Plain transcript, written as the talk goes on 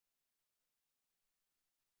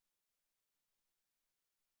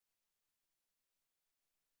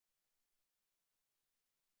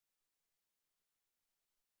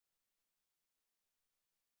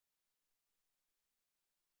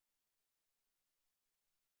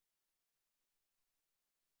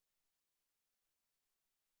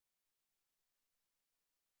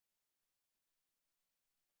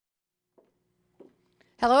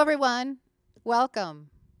Hello, everyone.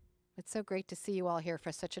 Welcome. It's so great to see you all here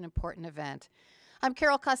for such an important event. I'm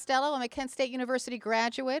Carol Costello. I'm a Kent State University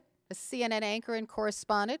graduate, a CNN anchor and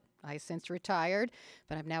correspondent. I since retired,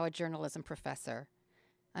 but I'm now a journalism professor.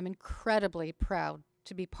 I'm incredibly proud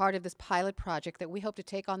to be part of this pilot project that we hope to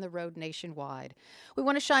take on the road nationwide. We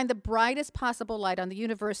want to shine the brightest possible light on the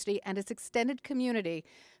university and its extended community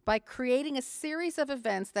by creating a series of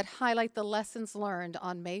events that highlight the lessons learned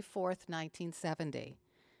on May 4th, 1970.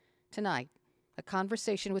 Tonight, a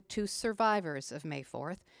conversation with two survivors of May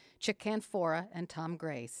 4th, Chic Canfora and Tom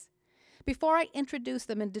Grace. Before I introduce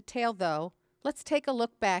them in detail, though, let's take a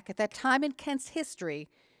look back at that time in Kent's history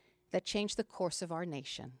that changed the course of our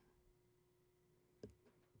nation.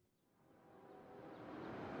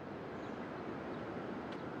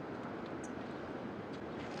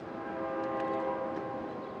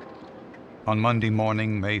 On Monday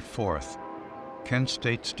morning, May 4th, Kent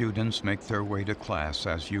State students make their way to class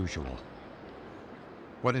as usual.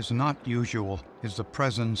 What is not usual is the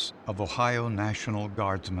presence of Ohio National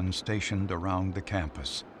Guardsmen stationed around the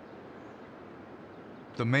campus.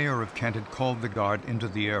 The mayor of Kent had called the Guard into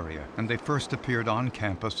the area, and they first appeared on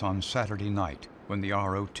campus on Saturday night when the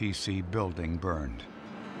ROTC building burned.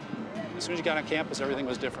 As soon as you got on campus, everything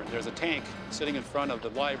was different. There's a tank sitting in front of the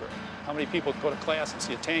library. How many people go to class and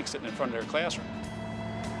see a tank sitting in front of their classroom?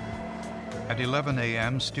 At 11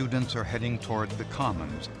 a.m., students are heading toward the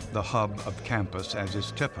Commons, the hub of campus as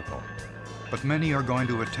is typical. But many are going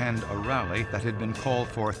to attend a rally that had been called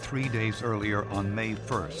for 3 days earlier on May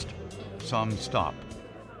 1st. Some stop.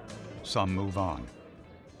 Some move on.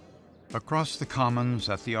 Across the Commons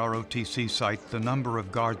at the ROTC site, the number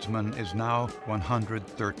of guardsmen is now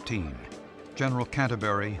 113. General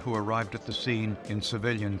Canterbury, who arrived at the scene in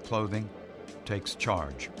civilian clothing, takes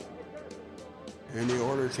charge. And the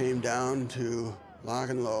order came down to lock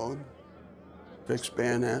and load, fix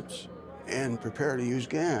bayonets, and prepare to use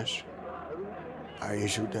gas. I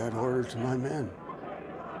issued that order to my men.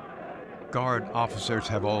 Guard officers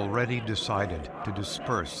have already decided to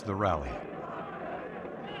disperse the rally.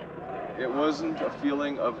 It wasn't a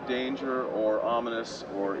feeling of danger or ominous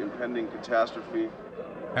or impending catastrophe.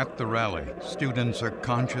 At the rally, students are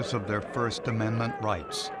conscious of their First Amendment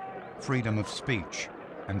rights, freedom of speech,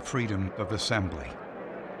 and freedom of assembly.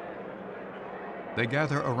 They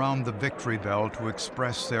gather around the Victory Bell to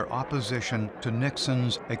express their opposition to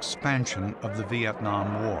Nixon's expansion of the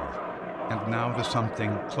Vietnam War, and now to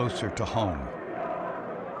something closer to home,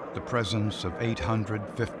 the presence of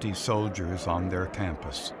 850 soldiers on their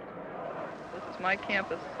campus. This is my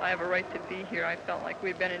campus. I have a right to be here. I felt like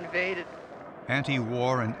we've been invaded.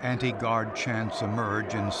 Anti-war and anti-guard chants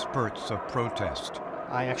emerge in spurts of protest.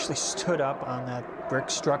 I actually stood up on that brick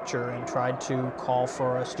structure and tried to call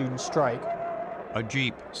for a student strike. A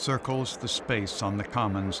jeep circles the space on the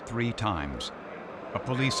Commons 3 times. A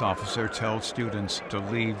police officer tells students to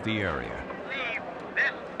leave the area. Leave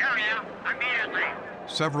this area immediately.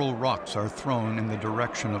 Several rocks are thrown in the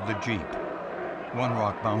direction of the jeep. One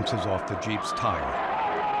rock bounces off the jeep's tire.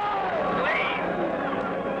 Leave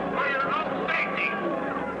for your own safety.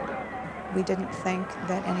 We didn't think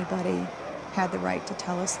that anybody had the right to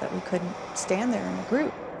tell us that we couldn't stand there in a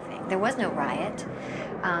group. There was no riot.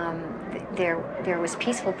 There was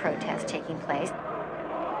peaceful protest taking place.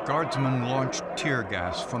 Guardsmen launched tear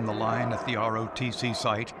gas from the line at the ROTC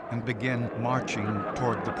site and begin marching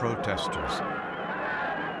toward the protesters.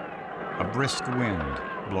 A brisk wind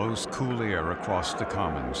blows cool air across the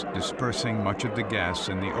Commons, dispersing much of the gas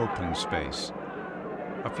in the open space.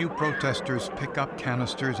 A few protesters pick up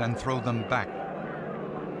canisters and throw them back.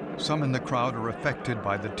 Some in the crowd are affected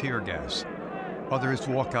by the tear gas. Others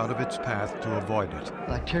walk out of its path to avoid it.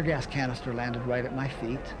 A tear gas canister landed right at my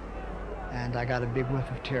feet, and I got a big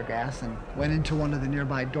whiff of tear gas and went into one of the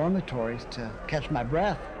nearby dormitories to catch my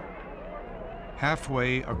breath.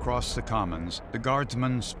 Halfway across the Commons, the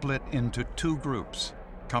guardsmen split into 2 groups.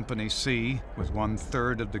 Company C, with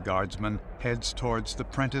 1/3 of the guardsmen, heads towards the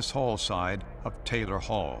Prentice Hall side of Taylor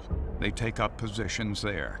Hall. They take up positions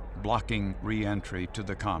there, blocking re-entry to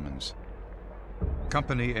the Commons.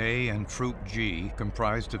 Company A and Troop G,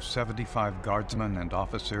 comprised of 75 guardsmen and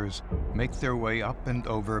officers, make their way up and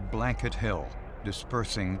over Blanket Hill,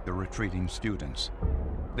 dispersing the retreating students.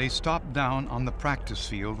 They stop down on the practice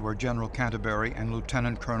field where General Canterbury and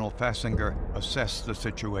Lieutenant Colonel Fassinger assess the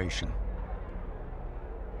situation.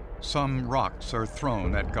 Some rocks are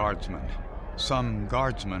thrown at guardsmen. Some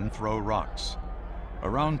guardsmen throw rocks.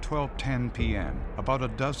 Around 12:10 p.m., about a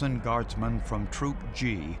dozen guardsmen from Troop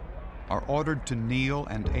G are ordered to kneel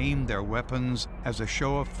and aim their weapons as a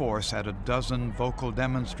show of force at a dozen vocal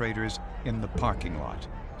demonstrators in the parking lot.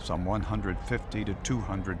 some 150 to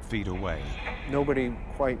 200 feet away. Nobody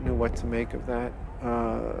quite knew what to make of that.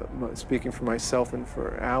 Speaking for myself and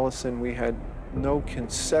for Allison, we had no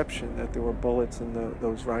conception that there were bullets in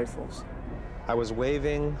those rifles. I was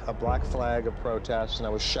waving a black flag of protest, and I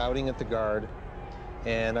was shouting at the guard,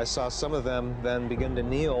 and I saw some of them then begin to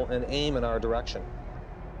kneel and aim in our direction.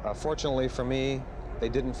 Fortunately for me, they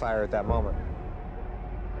didn't fire at that moment.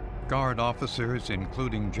 Guard officers,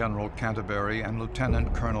 including General Canterbury and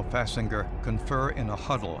Lieutenant Colonel Fassinger, confer in a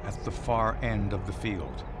huddle at the far end of the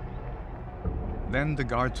field. Then the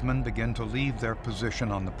guardsmen begin to leave their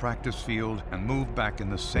position on the practice field and move back in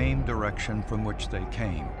the same direction from which they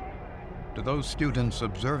came. To those students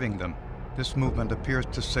observing them, this movement appears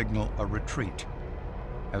to signal a retreat.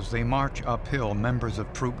 As they march uphill, members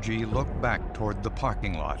of Troop G look back toward the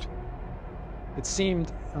parking lot. It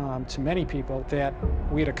seemed to many people that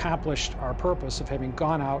we had accomplished our purpose of having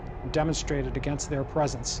gone out and demonstrated against their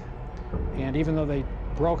presence. And even though they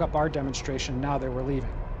broke up our demonstration, now they were leaving.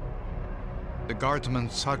 The guardsmen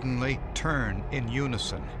suddenly turn in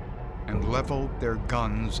unison and level their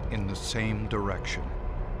guns in the same direction.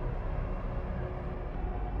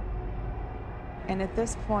 And at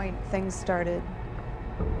this point, things started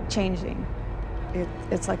changing.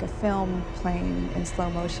 It's like a film playing in slow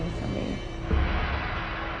motion for me.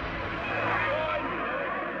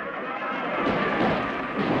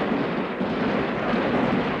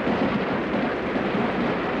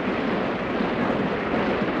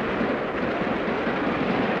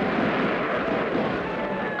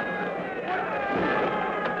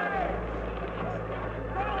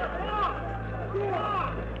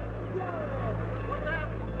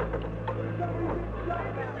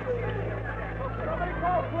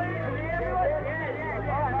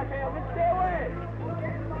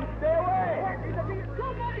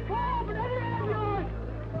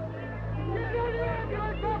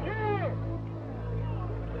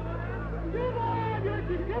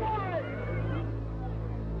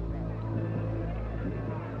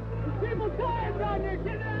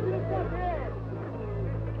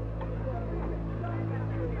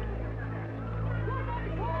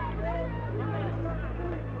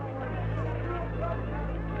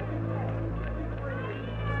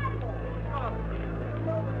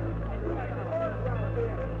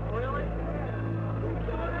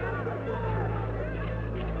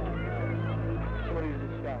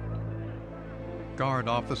 Guard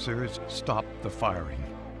officers stop the firing.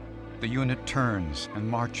 The unit turns and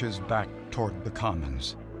marches back toward the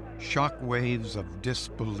commons. Shock waves of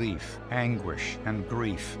disbelief, anguish, and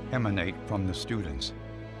grief emanate from the students.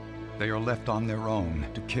 They are left on their own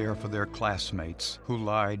to care for their classmates who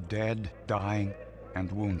lie dead, dying,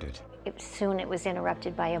 and wounded. Soon it was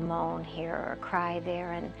interrupted by a moan here or a cry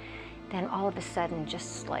there, and then all of a sudden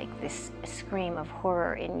just like this scream of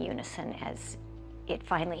horror in unison as it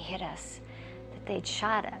finally hit us that they'd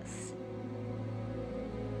shot us.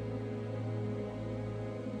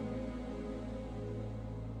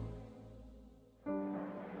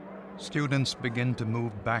 Students begin to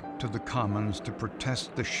move back to the commons to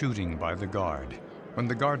protest the shooting by the guard. When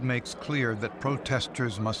the guard makes clear that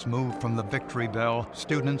protesters must move from the Victory Bell,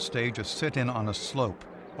 students stage a sit-in on a slope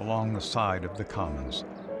along the side of the commons.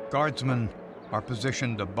 Guardsmen are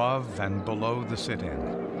positioned above and below the sit-in.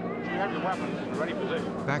 You have your weapons in ready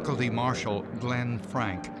position. Faculty Marshal Glenn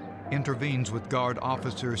Frank intervenes with guard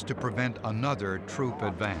officers to prevent another troop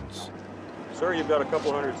advance. Sir, you've got a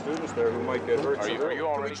couple hundred students there who might get hurt. Are you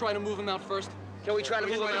all ready? Can we try to move them out first? Can we try to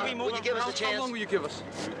move them out? Would you give us a chance? How long will you give us?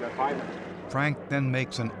 We've got 5 minutes. Frank then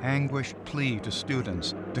makes an anguished plea to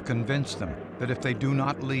students to convince them that if they do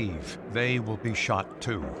not leave, they will be shot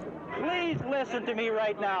too. Please listen to me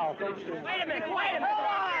right now. Wait a minute, hold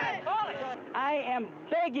on! I am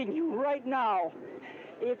begging you right now.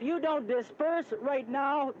 If you don't disperse right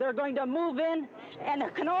now, they're going to move in, and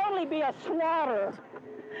it can only be a slaughter.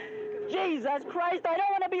 Jesus Christ, I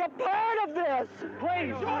don't want to be a part of this.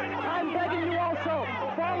 Please, I'm begging you also.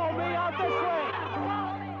 Follow me out this way.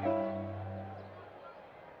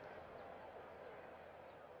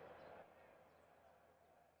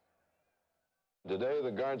 Today,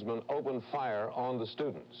 the guardsmen opened fire on the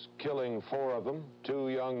students, killing 4 of them, 2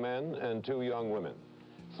 young men and 2 young women.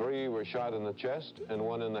 3 were shot in the chest and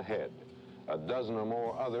 1 in the head. A dozen or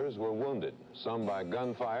more others were wounded, some by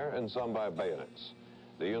gunfire and some by bayonets.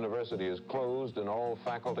 The university is closed and all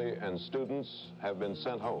faculty and students have been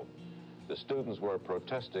sent home. The students were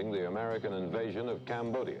protesting the American invasion of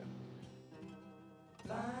Cambodia.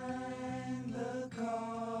 Find the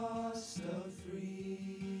cost of freedom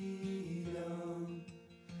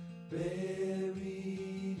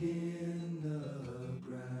buried in the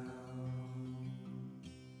ground.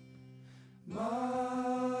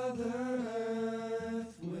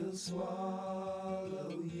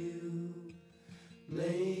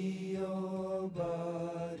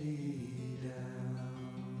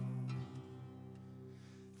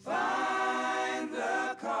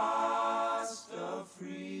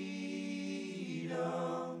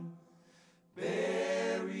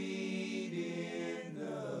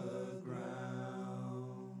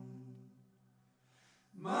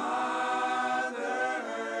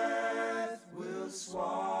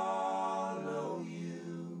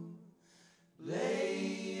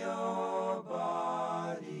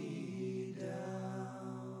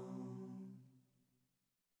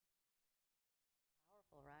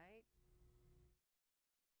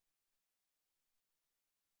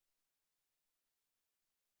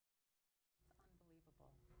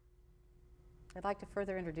 I'd like to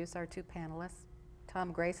further introduce our two panelists.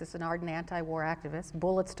 Tom Grace is an ardent anti-war activist.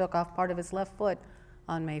 Bullets took off part of his left foot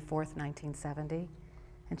on May 4th, 1970.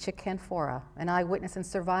 And Chic Canfora, an eyewitness and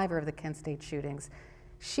survivor of the Kent State shootings.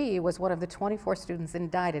 She was one of the 24 students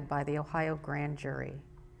indicted by the Ohio grand jury.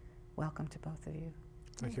 Welcome to both of you.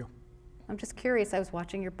 Thank you. I'm just curious, I was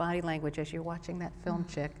watching your body language as you're watching that film,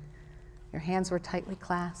 Chic. Your hands were tightly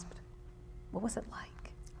clasped. What was it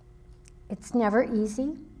like? It's never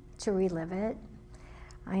easy to relive it.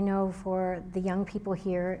 I know for the young people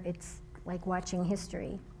here, it's like watching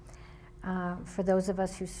history. For those of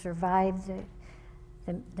us who survived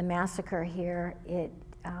the massacre here, it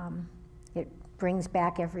brings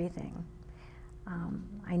back everything.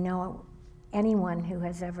 I know anyone who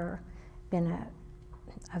has ever been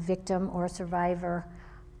a victim or a survivor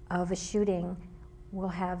of a shooting will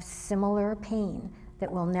have similar pain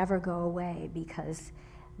that will never go away because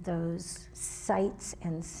those sights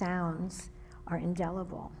and sounds are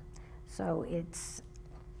indelible. So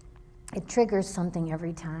it triggers something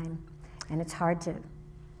every time, and it's hard to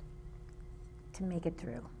make it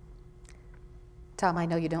through. Tom, I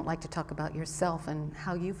know you don't like to talk about yourself and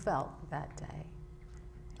how you felt that day,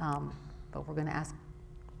 but we're going to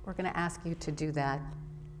ask you to do that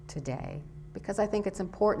today, because I think it's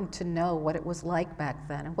important to know what it was like back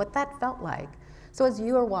then and what that felt like. So as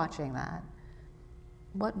you are watching that,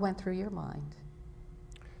 what went through your mind?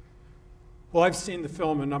 Well, I've seen the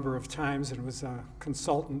film a number of times and was a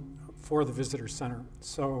consultant for the Visitor Center.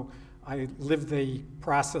 So I lived the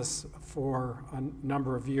process for a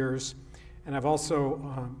number of years. And I've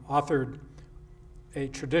also authored a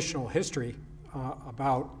traditional history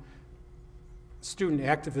about student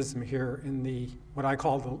activism here in what I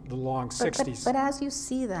call the long 60s. But as you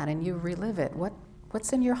see that and you relive it,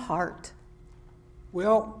 what's in your heart?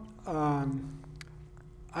 Well,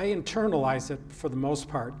 I internalize it for the most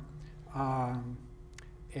part,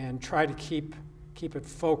 and try to keep it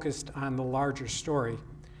focused on the larger story.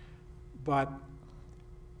 But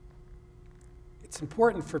it's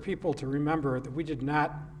important for people to remember that we did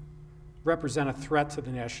not represent a threat to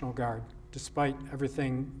the National Guard, despite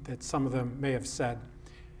everything that some of them may have said.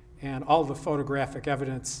 And all the photographic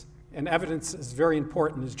evidence, and evidence is very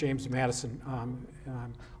important, as James Madison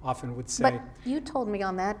often would say. But you told me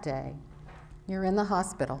on that day, you're in the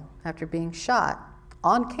hospital after being shot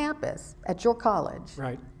on campus at your college.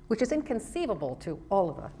 Right. Which is inconceivable to all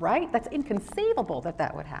of us, right? That's inconceivable that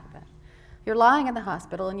that would happen. You're lying in the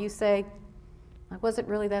hospital and you say, I wasn't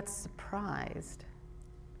really that surprised.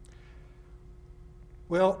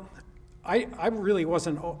 Well, I really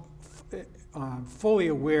wasn't fully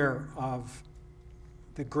aware of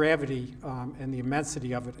the gravity and the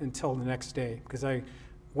immensity of it until the next day, because I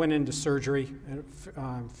went into surgery in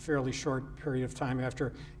a fairly short period of time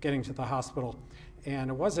after getting to the hospital. And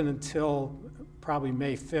it wasn't until probably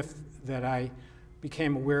May 5th that I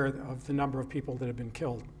became aware of the number of people that had been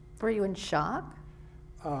killed. Were you in shock?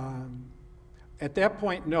 At that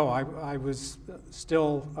point, no. I was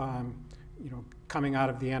still, coming out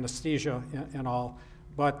of the anesthesia and all.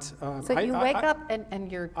 But so you wake up and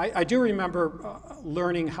you're. I do remember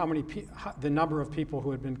learning the number of people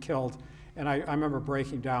who had been killed, and I remember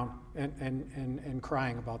breaking down and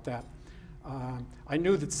crying about that. I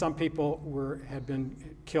knew that some people had been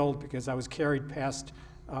killed because I was carried past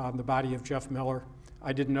the body of Jeff Miller.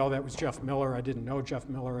 I didn't know that was Jeff Miller. I didn't know Jeff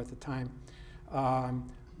Miller at the time.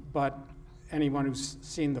 But anyone who's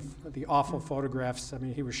seen the awful photographs, I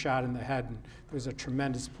mean, he was shot in the head, and there was a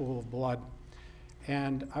tremendous pool of blood.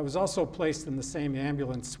 And I was also placed in the same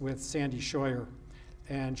ambulance with Sandy Scheuer,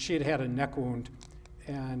 and she had had a neck wound.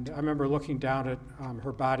 And I remember looking down at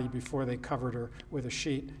her body before they covered her with a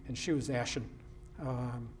sheet, and she was ashen.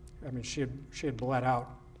 I mean, she had bled out.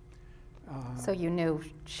 So you knew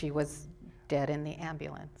she was dead in the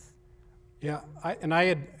ambulance? Yeah, I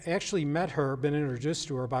had actually met her, been introduced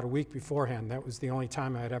to her about a week beforehand. That was the only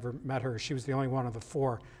time I had ever met her. She was the only one of the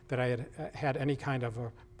four that I had any kind of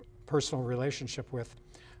a personal relationship with,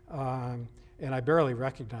 and I barely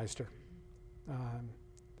recognized her.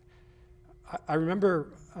 I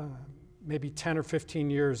remember maybe 10 or 15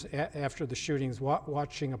 years after the shootings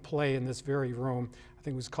watching a play in this very room. I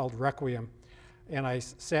think it was called Requiem, and I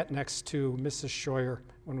sat next to Mrs. Scheuer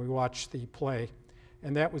when we watched the play,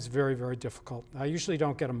 and that was very, very difficult. I usually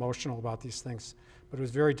don't get emotional about these things, but it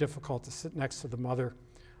was very difficult to sit next to the mother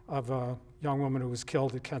of a young woman who was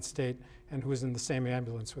killed at Kent State and who was in the same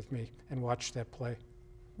ambulance with me and watched that play.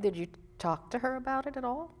 Did you talk to her about it at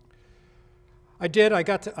all? I did. I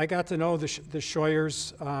got to know the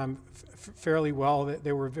Scheuers fairly well.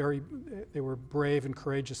 They were brave and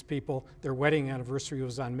courageous people. Their wedding anniversary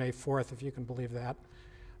was on May 4th, if you can believe that.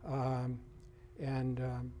 And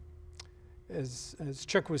as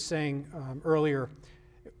Chic was saying earlier,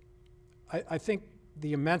 I think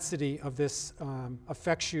the immensity of this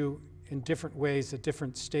affects you in different ways at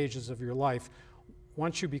different stages of your life.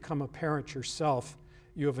 Once you become a parent yourself,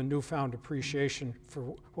 you have a newfound appreciation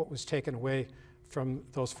for what was taken away from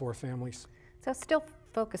those 4 families. So still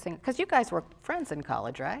focusing, because you guys were friends in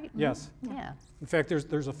college, right? Yes. Yeah. In fact,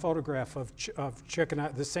 there's a photograph of Chic and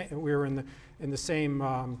I. We were in the same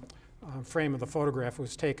frame of the photograph. It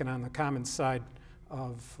was taken on the common side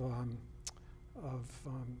or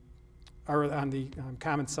on the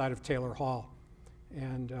common side of Taylor Hall,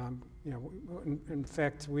 and you know, in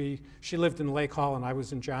fact, she lived in Lake Hall and I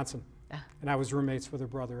was in Johnson, and I was roommates with her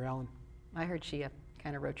brother Alan. I heard she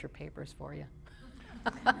kind of wrote your papers for you.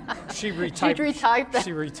 She retyped. She retyped them. She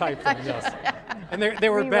retyped them, yes. And they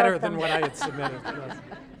were better than what I had submitted. Yes.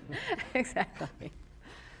 Exactly.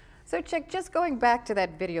 So, Chic, just going back to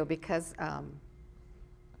that video, because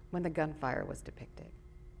when the gunfire was depicted,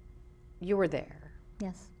 you were there.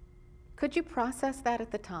 Yes. Could you process that at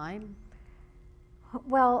the time?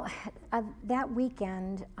 Well, that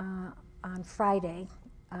weekend on Friday,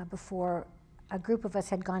 before a group of us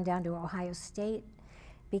had gone down to Ohio State,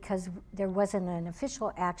 because there wasn't an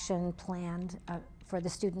official action planned for the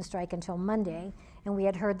student strike until Monday, and we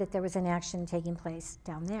had heard that there was an action taking place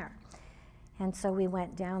down there. And so we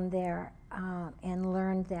went down there and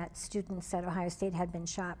learned that students at Ohio State had been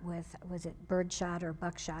shot with, was it birdshot or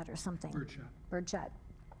buckshot or something? Birdshot. Birdshot.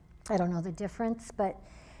 I don't know the difference, but,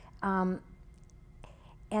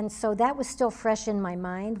 and so that was still fresh in my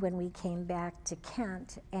mind when we came back to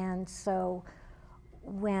Kent. And so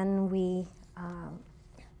when we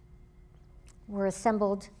were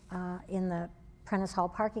assembled in the Prentice Hall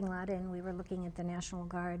parking lot, and we were looking at the National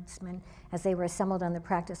Guardsmen as they were assembled on the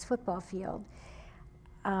practice football field,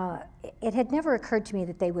 it had never occurred to me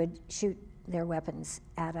that they would shoot their weapons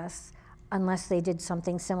at us unless they did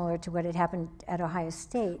something similar to what had happened at Ohio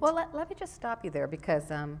State. Well, let me just stop you there, because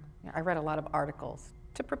I read a lot of articles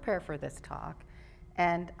to prepare for this talk,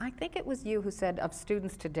 and I think it was you who said of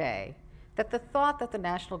students today that the thought that the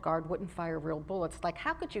National Guard wouldn't fire real bullets, like,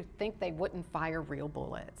 how could you think they wouldn't fire real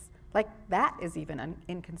bullets? Like, that is even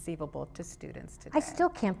inconceivable to students today. I still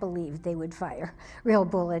can't believe they would fire real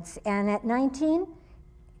bullets. And at 19,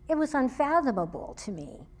 it was unfathomable to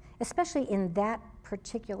me, especially in that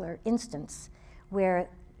particular instance where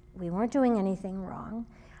we weren't doing anything wrong.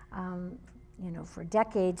 You know, for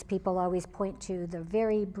decades, people always point to the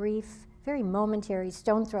very brief, very momentary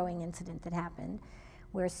stone throwing incident that happened,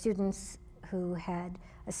 where students who had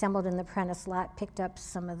assembled in the Prentice lot picked up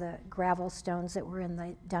some of the gravel stones that were in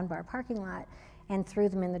the Dunbar parking lot and threw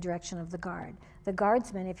them in the direction of the guard. The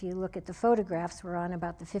guardsmen, if you look at the photographs, were on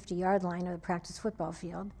about the 50-yard line of the practice football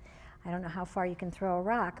field. I don't know how far you can throw a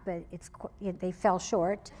rock, but they fell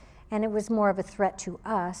short, and it was more of a threat to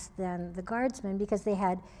us than the guardsmen because they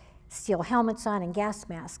had steel helmets on and gas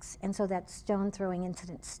masks, and so that stone throwing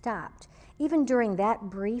incident stopped. Even during that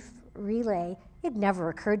brief relay, it never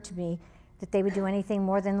occurred to me that they would do anything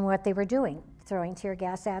more than what they were doing, throwing tear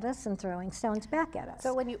gas at us and throwing stones back at us.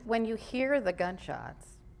 So when you hear the gunshots,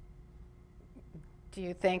 do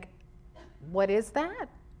you think, what is that?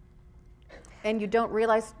 And you don't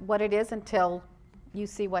realize what it is until you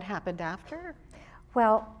see what happened after?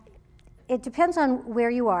 Well, it depends on where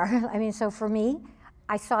you are. I mean, so for me,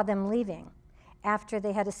 I saw them leaving after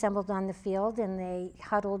they had assembled on the field, and they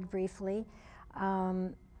huddled briefly.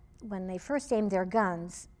 When they first aimed their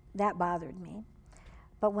guns, that bothered me.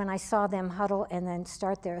 But when I saw them huddle and then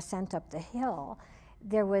start their ascent up the hill,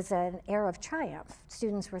 there was an air of triumph.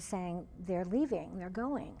 Students were saying, they're leaving, they're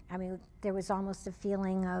going. I mean, there was almost a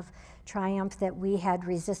feeling of triumph that we had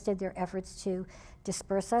resisted their efforts to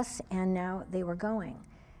disperse us, and now they were going.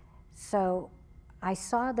 So I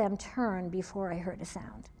saw them turn before I heard a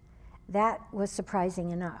sound. That was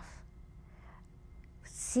surprising enough.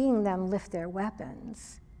 Seeing them lift their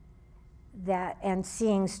weapons, and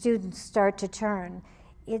seeing students start to turn,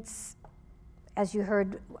 it's, as you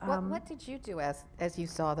heard. What did you do as you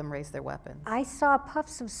saw them raise their weapons? I saw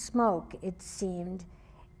puffs of smoke, it seemed,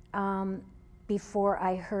 before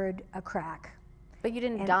I heard a crack. But you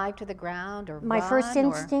didn't dive to the ground or my run? First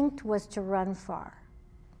instinct was to run far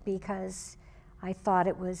because I thought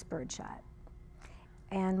it was birdshot.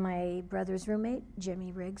 And my brother's roommate,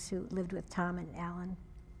 Jimmy Riggs, who lived with Tom and Alan,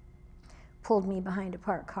 pulled me behind a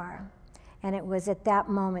parked car. And it was at that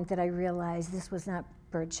moment that I realized this was not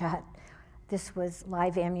birdshot. This was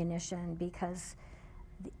live ammunition, because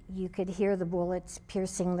You could hear the bullets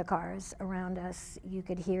piercing the cars around us. You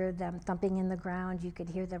could hear them thumping in the ground. You could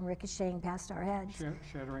hear them ricocheting past our heads.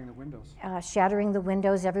 Shattering the windows. Shattering the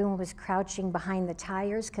windows. Everyone was crouching behind the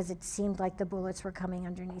tires because it seemed like the bullets were coming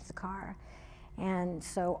underneath the car. And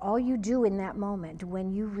so all you do in that moment,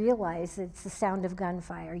 when you realize that it's the sound of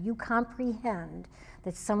gunfire, you comprehend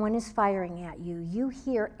that someone is firing at you. You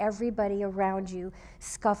hear everybody around you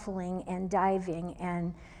scuffling and diving,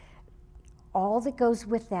 and all that goes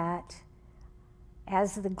with that.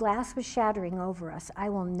 As the glass was shattering over us, I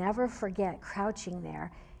will never forget crouching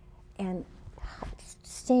there and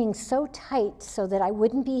staying so tight so that I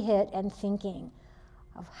wouldn't be hit, and thinking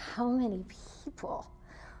of how many people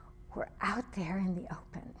were out there in the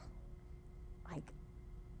open. Like,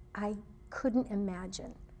 I couldn't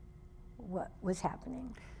imagine what was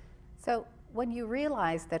happening. So when you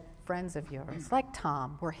realized that friends of yours, like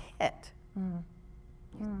Tom, were hit,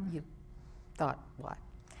 you thought what?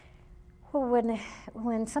 Well,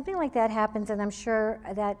 when something like that happens, and I'm sure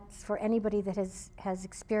that's for anybody that has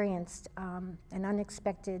experienced an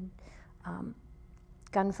unexpected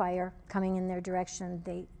gunfire coming in their direction,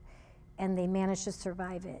 and they manage to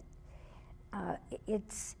survive it.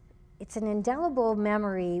 It's an indelible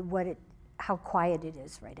memory how quiet it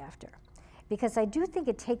is right after, because I do think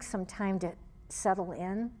it takes some time to settle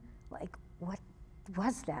in. Like, what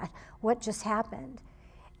was that? What just happened?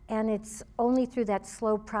 And it's only through that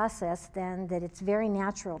slow process then that it's very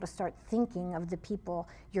natural to start thinking of the people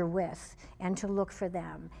you're with and to look for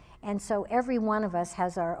them. And so every one of us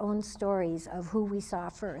has our own stories of who we saw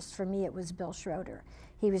first. For me, it was Bill Schroeder.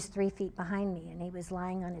 He was 3 feet behind me, and he was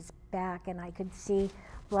lying on his back, and I could see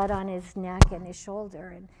blood on his neck and his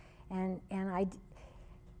shoulder,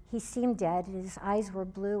 he seemed dead. His eyes were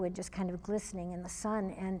blue and just kind of glistening in the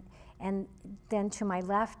sun. And then to my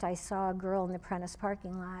left, I saw a girl in the Prentice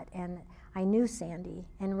parking lot, and I knew Sandy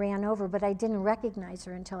and ran over, but I didn't recognize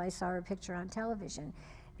her until I saw her picture on television,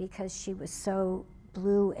 because she was so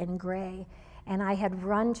blue and gray. And I had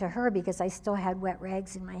run to her because I still had wet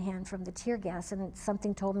rags in my hand from the tear gas, and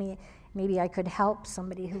something told me maybe I could help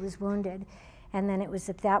somebody who was wounded. And then it was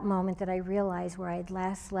at that moment that I realized where I'd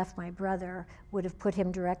last left my brother would have put him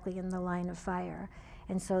directly in the line of fire.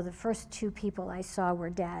 And so the first 2 people I saw were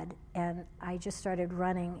dead, and I just started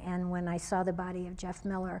running. And when I saw the body of Jeff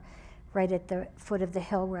Miller right at the foot of the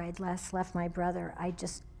hill where I'd last left my brother, I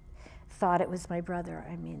just thought it was my brother.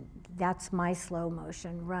 I mean, that's my slow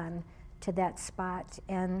motion run to that spot.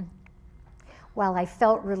 And while I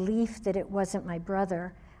felt relief that it wasn't my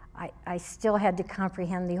brother, I still had to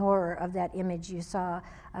comprehend the horror of that image you saw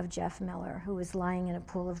of Jeff Miller, who was lying in a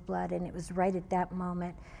pool of blood. And it was right at that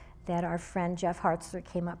moment that our friend Jeff Hartzler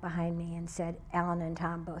came up behind me and said, Alan and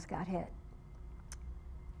Tom both got hit.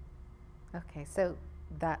 Okay, so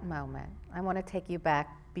that moment, I want to take you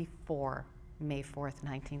back before May 4th,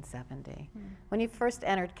 1970, when you first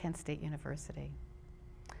entered Kent State University.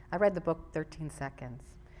 I read the book 13 Seconds,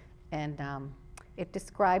 and it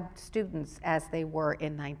described students as they were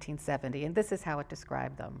in 1970, and this is how it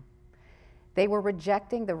described them. They were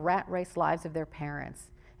rejecting the rat race lives of their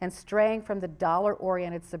parents and straying from the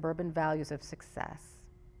dollar-oriented suburban values of success.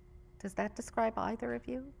 Does that describe either of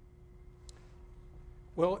you?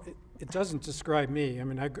 Well, it doesn't describe me. I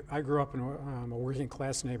mean, I grew up in a working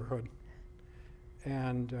class neighborhood,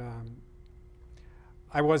 and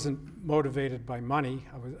I wasn't motivated by money.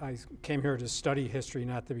 I came here to study history,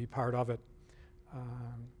 not to be part of it.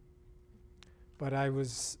 But I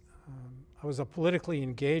was a politically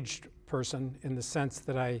engaged person in the sense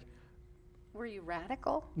that Were you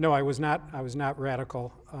radical? No, I was not. I was not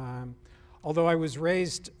radical. Although I was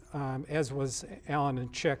raised, as was Alan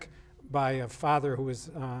and Chic, by a father who was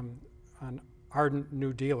an ardent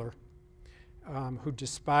New Dealer who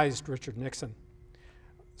despised Richard Nixon.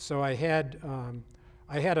 So I had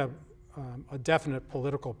a definite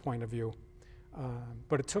political point of view,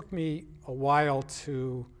 but it took me a while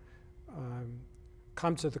to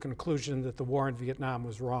come to the conclusion that the war in Vietnam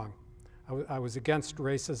was wrong. I was against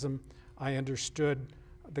racism. I understood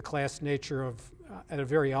the class nature of, at a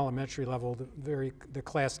very elementary level, the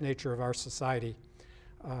class nature of our society.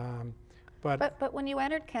 But when you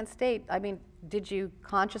entered Kent State, I mean, did you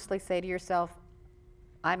consciously say to yourself,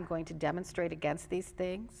 I'm going to demonstrate against these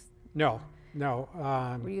things? No, no.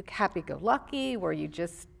 Were you happy-go-lucky? Were you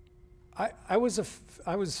just... I was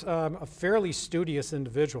a fairly studious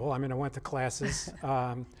individual. I mean, I went to classes.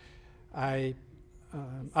 I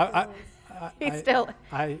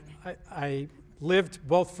lived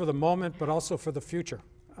both for the moment, but also for the future.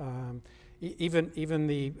 Even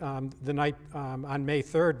the night on May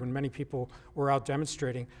 3rd, when many people were out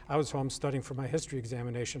demonstrating, I was home studying for my history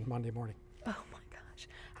examination Monday morning. Oh my gosh.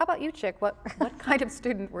 much. How about you, Chick? What kind of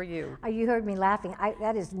student were you? You heard me laughing.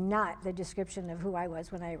 That is not the description of who I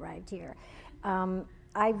was when I arrived here.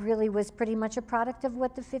 I really was pretty much a product of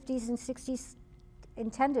what the 50s and 60s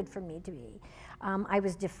intended for me to be. I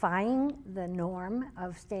was defying the norm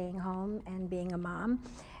of staying home and being a mom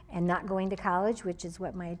and not going to college, which is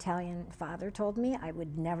what my Italian father told me I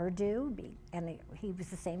would never do. And he was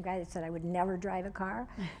the same guy that said I would never drive a car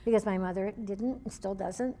because my mother didn't and still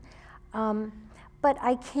doesn't. But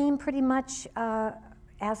I came pretty much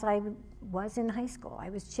as I was in high school. I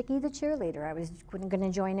was Chicky the cheerleader. I was going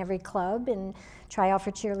to join every club and try out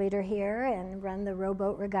for cheerleader here and run the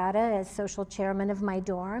rowboat regatta as social chairman of my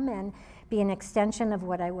dorm and be an extension of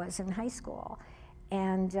what I was in high school.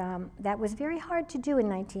 And that was very hard to do in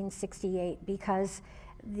 1968 because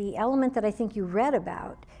the element that I think you read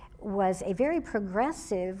about was a very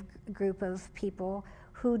progressive group of people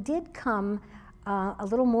who did come a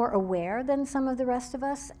little more aware than some of the rest of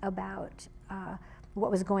us about what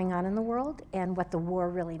was going on in the world and what the war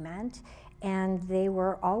really meant. And they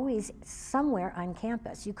were always somewhere on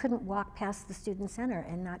campus. You couldn't walk past the student center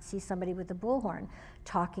and not see somebody with a bullhorn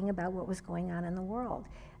talking about what was going on in the world.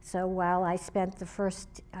 So while I spent the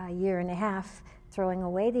first year and a half throwing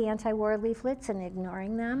away the anti-war leaflets and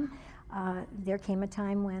ignoring them, there came a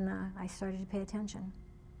time when I started to pay attention.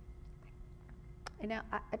 And now,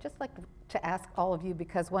 I'd just like to ask all of you,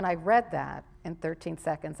 because when I read that in 13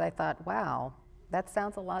 seconds, I thought, wow, that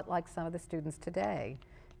sounds a lot like some of the students today.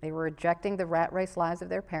 They were rejecting the rat race lives of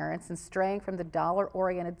their parents and straying from the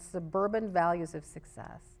dollar-oriented suburban values of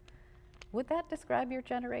success. Would that describe your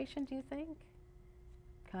generation, do you think?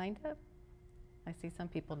 Kind of? I see some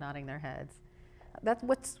people nodding their heads. That's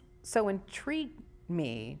what's so intrigued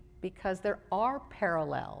me, because there are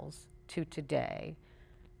parallels to today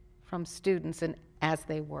from students and as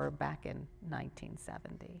they were back in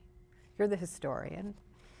 1970. You're the historian.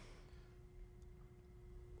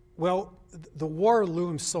 Well, the war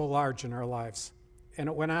loomed so large in our lives, and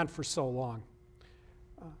it went on for so long.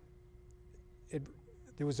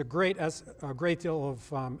 There was a great deal of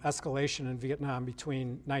escalation in Vietnam between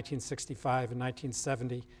 1965 and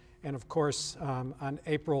 1970, and of course, on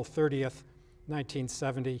April 30th,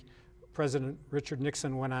 1970, President Richard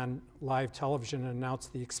Nixon went on live television and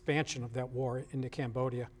announced the expansion of that war into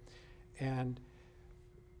Cambodia, and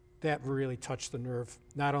that really touched the nerve,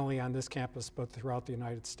 not only on this campus, but throughout the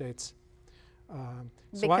United States.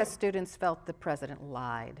 Because students felt the president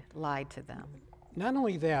lied to them. Not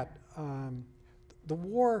only that, the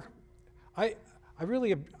war, I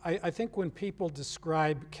think when people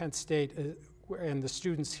describe Kent State and the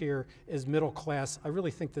students here as middle class, I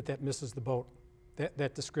really think that misses the boat,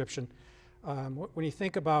 that description. When you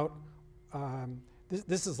think about,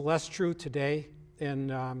 this is less true today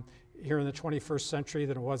here in the 21st century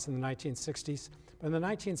than it was in the 1960s. But in the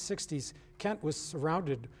 1960s, Kent was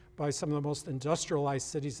surrounded by some of the most industrialized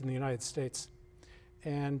cities in the United States.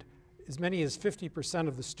 And as many as 50%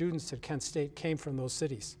 of the students at Kent State came from those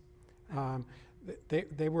cities.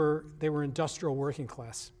 They were industrial working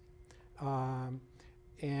class.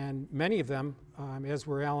 And many of them, as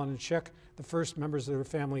were Alan and Chick, the first members of their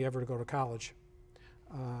family ever to go to college.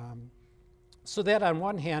 So that on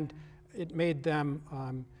one hand, it made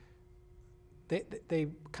them, they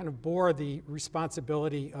kind of bore the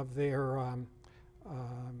responsibility of their,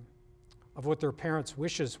 of what their parents'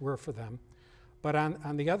 wishes were for them. But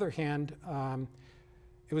on the other hand,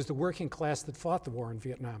 it was the working class that fought the war in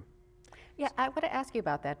Vietnam. Yeah, I want to ask you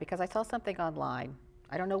about that because I saw something online.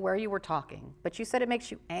 I don't know where you were talking, but you said it makes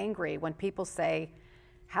you angry when people say,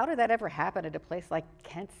 how did that ever happen at a place like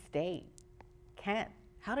Kent State? Kent,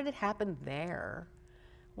 how did it happen there?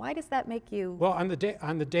 Why does that make you? Well, on the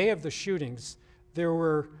day of the shootings, there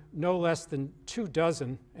were no less than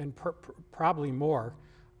 24, and probably more,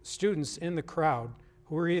 students in the crowd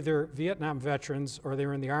who were either Vietnam veterans or they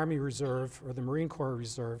were in the Army Reserve or the Marine Corps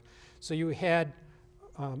Reserve. So you had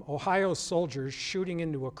Ohio soldiers shooting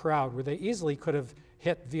into a crowd where they easily could have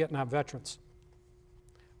hit Vietnam veterans.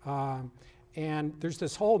 And there's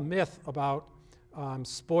this whole myth about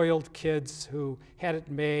spoiled kids who had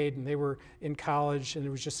it made and they were in college and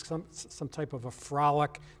there was just some type of a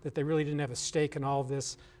frolic that they really didn't have a stake in all of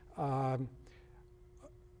this. One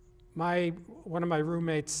of my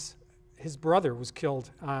roommates, his brother was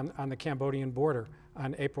killed on the Cambodian border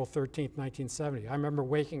on April 13th, 1970. I remember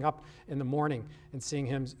waking up in the morning and seeing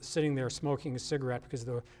him sitting there smoking a cigarette because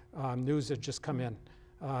the news had just come in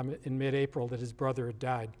mid-April that his brother had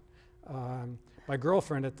died. My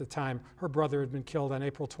girlfriend at the time, her brother had been killed on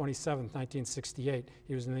April 27th, 1968.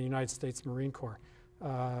 He was in the United States Marine Corps.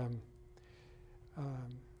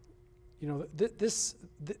 You know,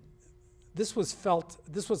 this was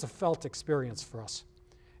a felt experience for us.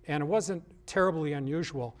 And it wasn't terribly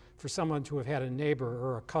unusual for someone to have had a neighbor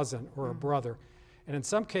or a cousin or a brother. And in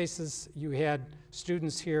some cases, you had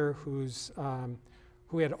students here who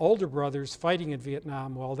had older brothers fighting in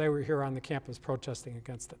Vietnam while they were here on the campus protesting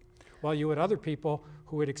against it. While you had other people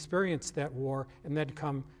who had experienced that war and then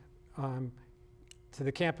come to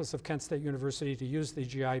the campus of Kent State University to use the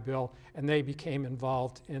GI Bill, and they became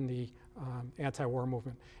involved in the anti-war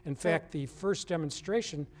movement. In fact, the first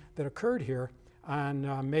demonstration that occurred here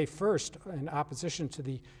on May 1st in opposition to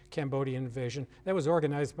the Cambodian invasion, that was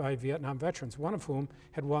organized by Vietnam veterans, one of whom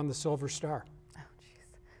had won the Silver Star. Oh,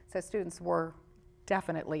 jeez. So students were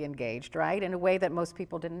definitely engaged, right, in a way that most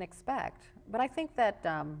people didn't expect. But I think that,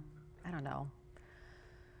 I don't know,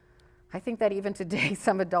 I think that even today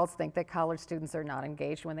some adults think that college students are not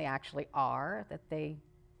engaged when they actually are, that they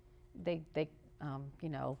you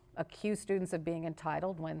know, accuse students of being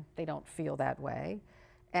entitled when they don't feel that way.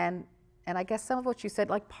 And I guess some of what you said,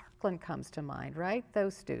 like Parkland comes to mind, right?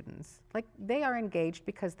 Those students, like they are engaged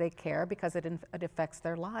because they care, because it affects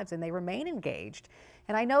their lives, and they remain engaged.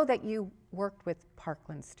 And I know that you worked with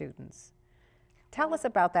Parkland students. Tell us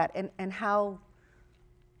about that and how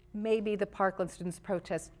maybe the Parkland students'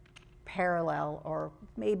 protests parallel or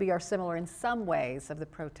maybe are similar in some ways of the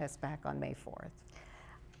protests back on May 4th.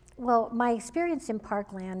 Well, my experience in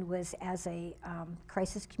Parkland was as a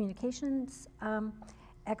crisis communications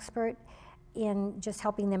expert in just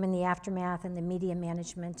helping them in the aftermath and the media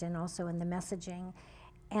management and also in the messaging.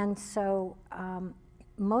 And so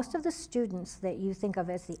most of the students that you think of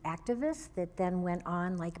as the activists that then went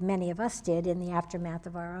on, like many of us did in the aftermath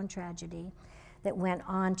of our own tragedy, that went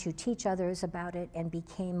on to teach others about it and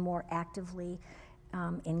became more actively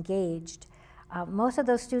engaged. Most of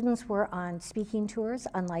those students were on speaking tours,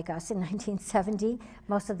 unlike us in 1970.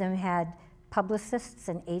 Most of them had publicists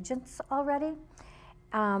and agents already.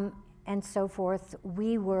 And so forth.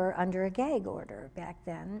 We were under a gag order back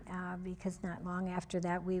then because not long after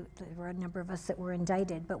that there were a number of us that were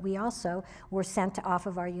indicted, but we also were sent off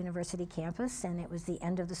of our university campus, and it was the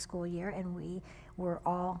end of the school year, and we were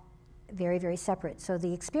all very, very separate. So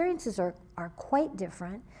the experiences are quite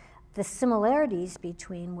different. The similarities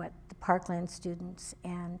between what the Parkland students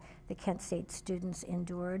and the Kent State students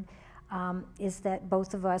endured is that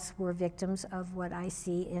both of us were victims of what I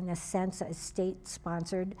see in a sense as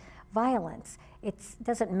state-sponsored violence. It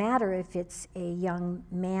doesn't matter if it's a young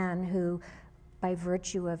man who, by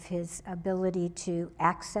virtue of his ability to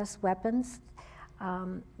access weapons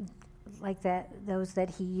like those that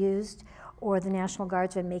he used, or the National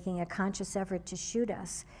Guardsmen making a conscious effort to shoot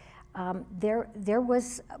us. There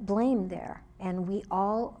was blame there, and we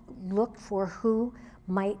all looked for who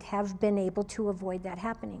might have been able to avoid that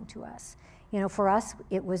happening to us. You know, for us,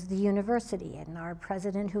 it was the university and our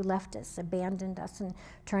president who left us, abandoned us, and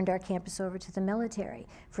turned our campus over to the military.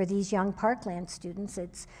 For these young Parkland students,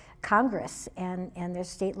 it's Congress and their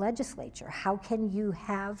state legislature. How can you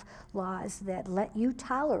have laws that let you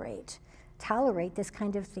tolerate this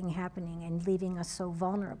kind of thing happening and leaving us so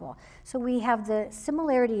vulnerable? So we have the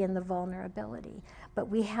similarity in the vulnerability, but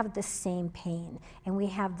we have the same pain, and we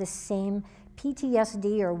have the same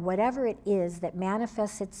PTSD or whatever it is that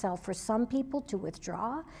manifests itself for some people to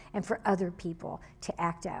withdraw and for other people to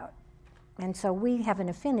act out. And so we have an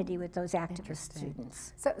affinity with those activist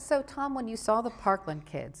students. So Tom, when you saw the Parkland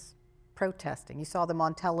kids protesting, you saw them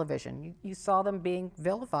on television, you saw them being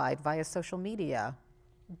vilified via social media,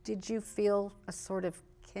 did you feel a sort of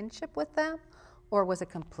kinship with them, or was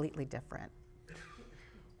it completely different?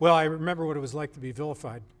 Well, I remember what it was like to be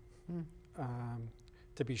vilified,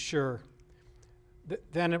 to be sure.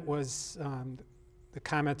 Then it was the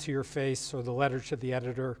comment to your face, or the letter to the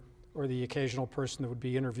editor, or the occasional person that would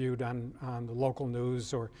be interviewed on the local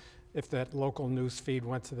news, or if that local news feed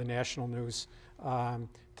went to the national news.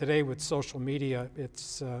 Today with social media,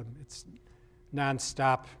 it's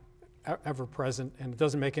nonstop, ever present, and it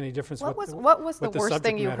doesn't make any difference what was the worst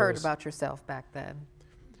thing you heard about yourself back then?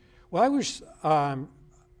 Well,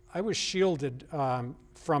 I was shielded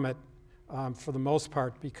from it for the most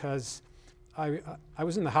part because I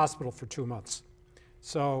was in the hospital for 2 months.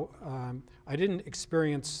 So I didn't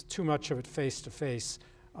experience too much of it face to face.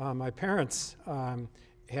 My parents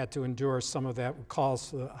had to endure some of that, calls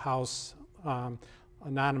to the house,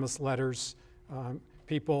 anonymous letters,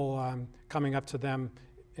 people coming up to them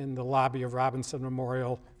in the lobby of Robinson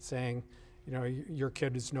Memorial saying, you know, your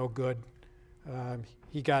kid is no good.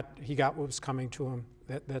 He got what was coming to him,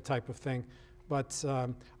 that type of thing. But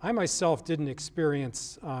I myself didn't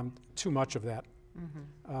experience too much of that.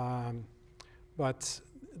 Mm-hmm. But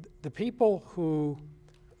the people who,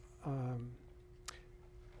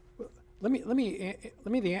 Let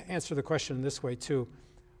me answer the question in this way too.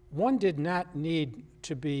 One did not need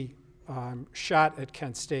to be shot at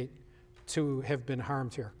Kent State to have been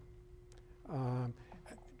harmed here.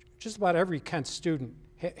 Just about every Kent student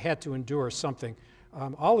had to endure something.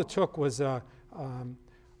 All it took was a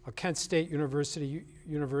Kent State University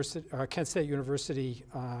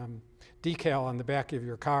decal on the back of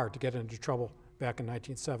your car to get into trouble back in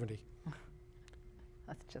 1970.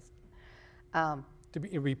 That's just... to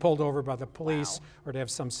be pulled over by the police, wow, or to have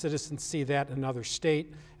some citizen see that in another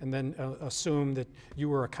state and then assume that you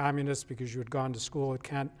were a communist because you had gone to school at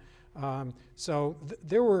Kent. So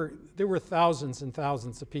there were thousands and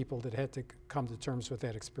thousands of people that had to come to terms with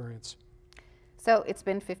that experience. So it's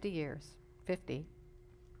been 50 years, 50.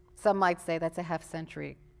 Some might say that's a half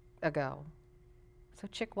century ago. So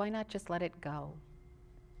Chic, why not just let it go?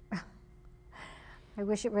 I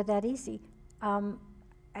wish it were that easy.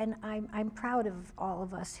 And I'm proud of all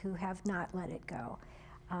of us who have not let it go.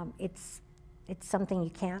 It's something you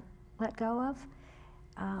can't let go of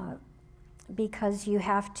because you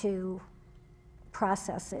have to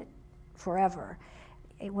process it forever.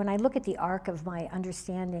 When I look at the arc of my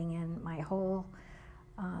understanding and my whole,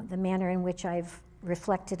 the manner in which I've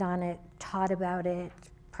reflected on it, taught about it,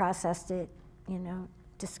 processed it, you know,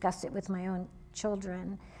 discussed it with my own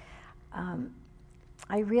children,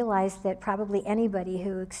 I realize that probably anybody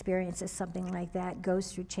who experiences something like that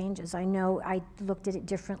goes through changes. I know I looked at it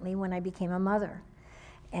differently when I became a mother.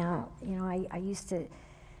 And, you know, I used to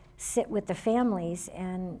sit with the families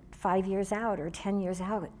and 5 years out or 10 years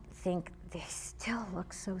out think, they still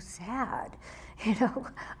look so sad. You know,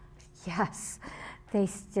 yes, they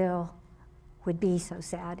still would be so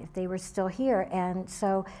sad if they were still here. And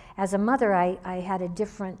so as a mother, I had a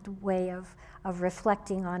different way of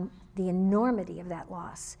reflecting on the enormity of that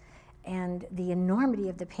loss and the enormity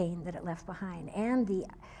of the pain that it left behind and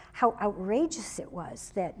how outrageous it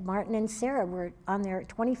was that Martin and Sarah were on their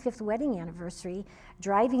 25th wedding anniversary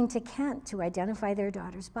driving to Kent to identify their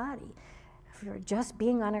daughter's body for just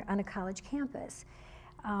being on a college campus.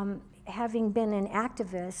 Having been an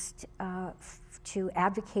activist to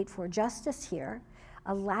advocate for justice here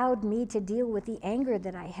allowed me to deal with the anger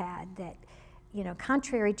that I had that, you know,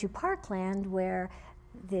 contrary to Parkland, where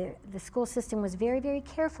the school system was very, very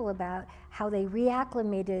careful about how they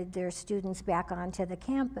reacclimated their students back onto the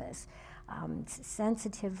campus,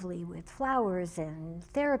 sensitively with flowers and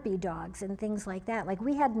therapy dogs and things like that. Like,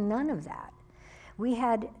 we had none of that.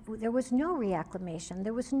 There was no reacclimation,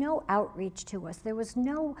 there was no outreach to us, there was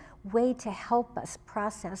no way to help us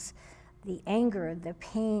process the anger, the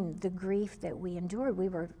pain, the grief that we endured. We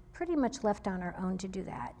were pretty much left on our own to do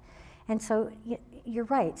that. And so you're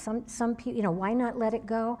right, some people, you know, why not let it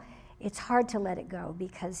go? It's hard to let it go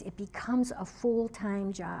because it becomes a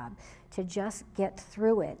full-time job to just get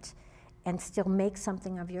through it and still make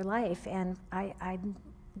something of your life. And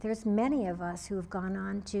there's many of us who have gone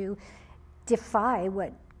on to defy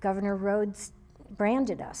what Governor Rhodes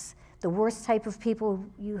branded us, the worst type of people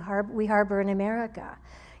we harbor in America.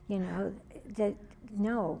 You know,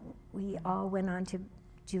 no, we all went on to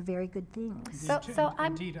do very good things.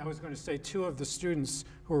 Indeed, I was going to say 2 of the students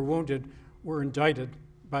who were wounded were indicted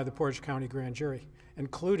by the Portage County Grand Jury,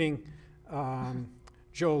 including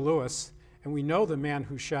Joe Lewis. And we know the man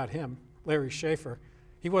who shot him, Larry Schaefer.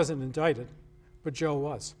 He wasn't indicted, but Joe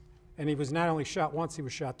was. And he was not only shot once, he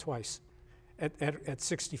was shot twice at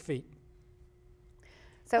 60 feet.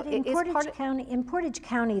 So in Portage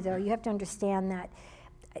County, though, you have to understand that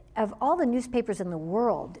of all the newspapers in the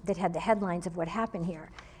world that had the headlines of what happened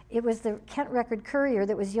here, it was the Kent Record-Courier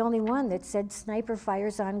that was the only one that said sniper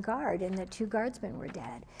fires on guard and that 2 guardsmen were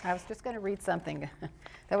dead. I was just going to read something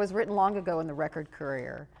that was written long ago in the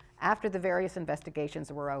Record-Courier. After the various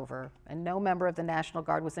investigations were over and no member of the National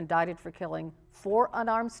Guard was indicted for killing 4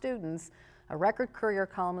 unarmed students, a Record-Courier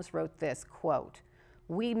columnist wrote this, quote,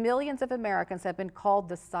 "We millions of Americans have been called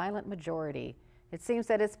the silent majority. It seems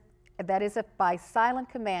that if by silent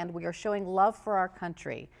command we are showing love for our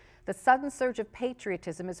country. The sudden surge of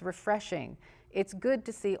patriotism is refreshing. It's good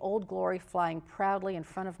to see Old Glory flying proudly in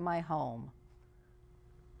front of my home."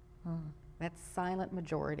 That silent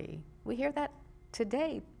majority. We hear that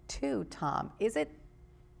today too, Tom. Is it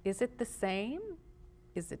the same?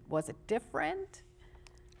 Was it different?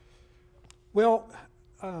 Well,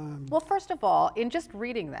 well, first of all, in just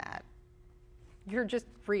reading that, your just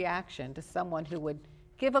reaction to someone who would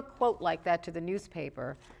give a quote like that to the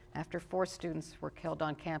newspaper after 4 students were killed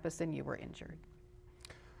on campus and you were injured.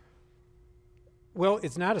 Well,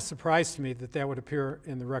 it's not a surprise to me that that would appear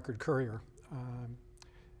in the Record-Courier.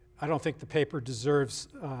 I don't think the paper deserves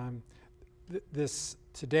this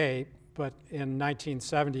today, but in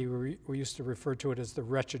 1970 we used to refer to it as the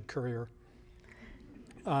wretched courier.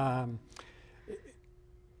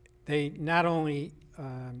 They not only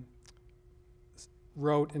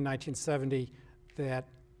wrote in 1970 that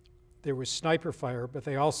there was sniper fire, but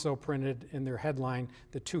they also printed in their headline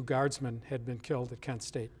that 2 guardsmen had been killed at Kent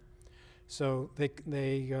State. So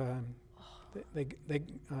they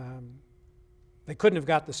couldn't have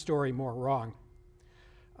got the story more wrong.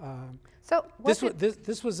 So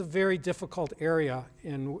this was a very difficult area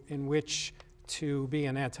in which to be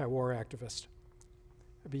an anti-war activist,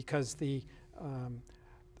 because the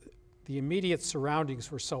immediate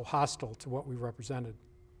surroundings were so hostile to what we represented.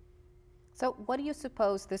 So what do you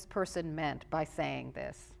suppose this person meant by saying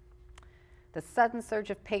this? The sudden surge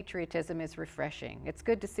of patriotism is refreshing. It's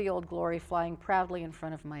good to see Old Glory flying proudly in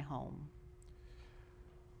front of my home.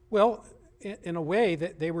 Well, in a way,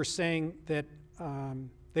 that they were saying that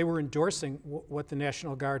they were endorsing what the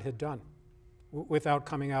National Guard had done, without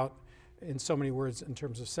coming out in so many words in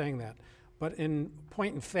terms of saying that. But in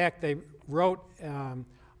point in fact, they wrote an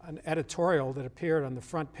editorial that appeared on the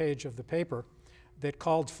front page of the paper that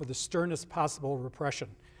called for the sternest possible repression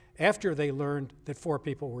after they learned that 4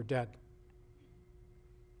 people were dead.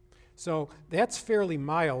 So that's fairly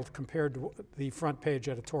mild compared to the front page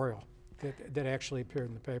editorial that actually appeared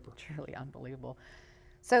in the paper. Truly unbelievable.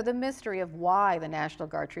 So the mystery of why the National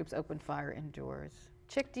Guard troops opened fire endures.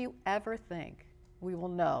 Chick, do you ever think we will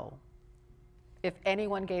know if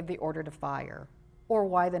anyone gave the order to fire or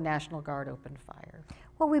why the National Guard opened fire?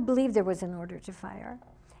 Well, we believe there was an order to fire,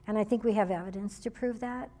 and I think we have evidence to prove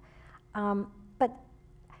that. But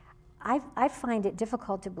I find it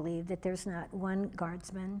difficult to believe that there's not one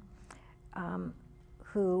guardsman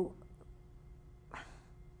who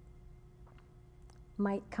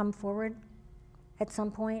might come forward at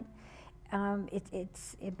some point.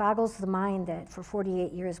 It boggles the mind that for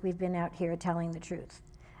 48 years we've been out here telling the truth.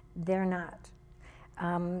 They're not.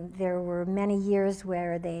 There were many years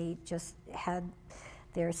where they just had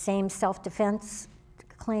their same self-defense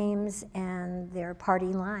claims and their party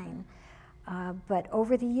line. But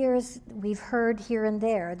over the years, we've heard here and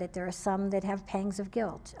there that there are some that have pangs of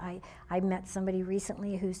guilt. I met somebody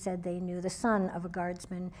recently who said they knew the son of a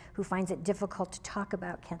guardsman who finds it difficult to talk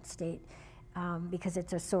about Kent State because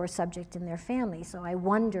it's a sore subject in their family. So I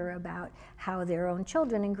wonder about how their own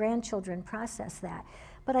children and grandchildren process that.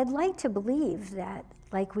 But I'd like to believe that,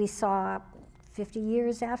 like we saw 50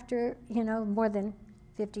 years after, more than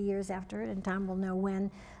 50 years after, and Tom will know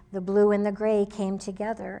when, the blue and the gray came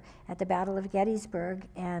together at the Battle of Gettysburg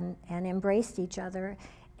and embraced each other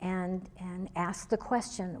and asked the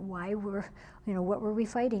question, why what were we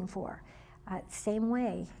fighting for? Same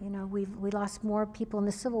way, we lost more people in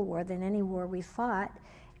the Civil War than any war we fought,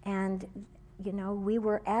 and we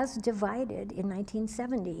were as divided in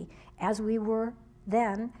 1970 as we were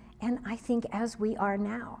then, and I think as we are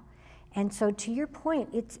now. And so to your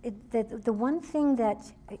point, the one thing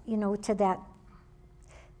that, to that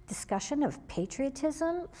discussion of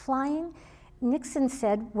patriotism flying, Nixon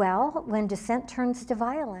said, well, when dissent turns to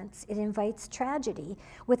violence, it invites tragedy,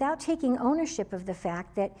 without taking ownership of the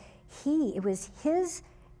fact that it was his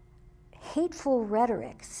hateful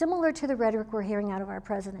rhetoric, similar to the rhetoric we're hearing out of our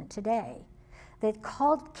president today, that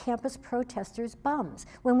called campus protesters bums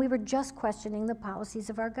when we were just questioning the policies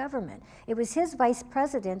of our government. It was his vice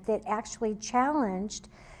president that actually challenged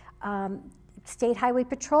state highway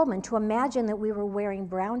patrolmen to imagine that we were wearing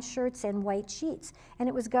brown shirts and white sheets. And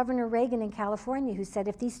it was Governor Reagan in California who said,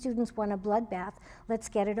 if these students want a bloodbath, let's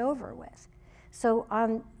get it over with. So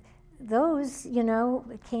on those,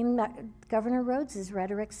 came Governor Rhodes's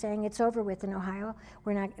rhetoric saying it's over with in Ohio.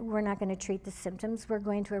 We're not going to treat the symptoms. We're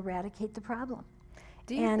going to eradicate the problem.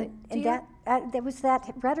 That was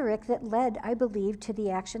that rhetoric that led, I believe, to the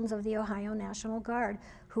actions of the Ohio National Guard,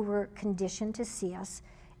 who were conditioned to see us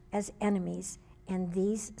as enemies, and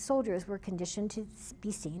these soldiers were conditioned to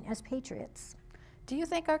be seen as patriots. Do you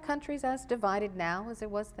think our country's as divided now as it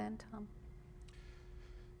was then, Tom?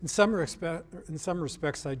 In some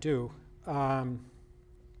respects, I do.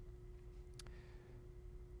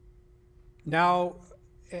 Now,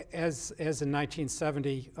 as in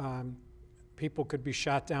 1970, people could be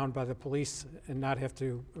shot down by the police and not have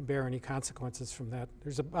to bear any consequences from that.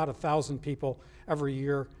 There's about 1,000 people every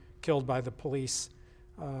year killed by the police.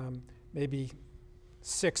 Maybe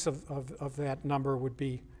 6 of that number would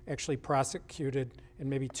be actually prosecuted, and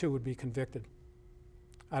maybe 2 would be convicted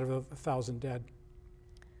out of 1,000 dead.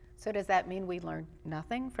 So does that mean we learned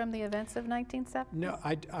nothing from the events of 1970? No,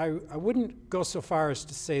 I wouldn't go so far as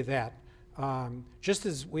to say that. Just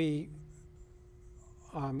as we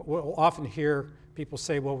will often hear people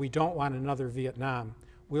say, well, we don't want another Vietnam.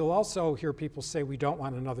 we'll also hear people say we don't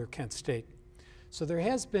want another Kent State. So there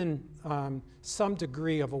has been some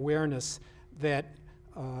degree of awareness that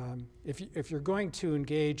if you're going to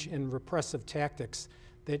engage in repressive tactics,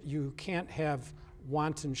 that you can't have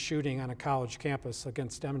wanton shooting on a college campus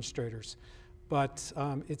against demonstrators. But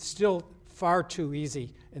it's still far too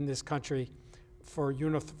easy in this country for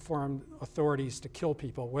uniformed authorities to kill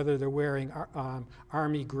people, whether they're wearing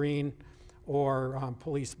Army green or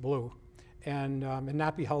police blue, and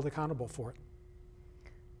not be held accountable for it.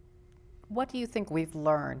 What do you think we've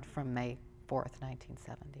learned from May 4th,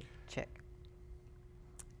 1970? Chic.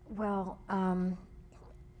 Well,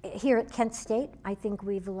 here at Kent State, I think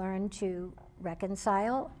we've learned to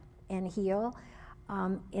reconcile and heal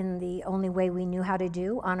in the only way we knew how to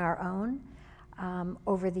do, on our own.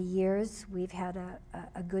 Over the years, we've had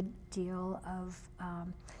a good deal of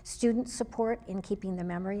student support in keeping the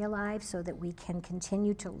memory alive so that we can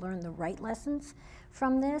continue to learn the right lessons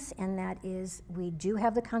from this, and that is we do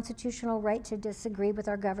have the constitutional right to disagree with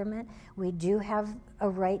our government. We do have a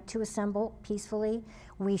right to assemble peacefully.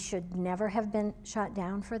 We should never have been shot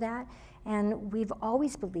down for that. And we've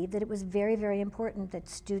always believed that it was very, very important that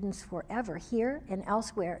students forever, here and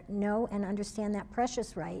elsewhere, know and understand that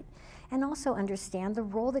precious right, and also understand the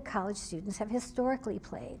role that college students have historically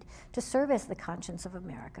played to serve as the conscience of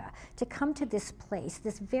America, to come to this place,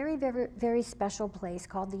 this very, very, very special place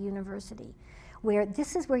called the university, where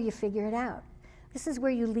this is where you figure it out. This is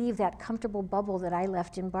where you leave that comfortable bubble that I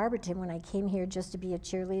left in Barberton when I came here just to be a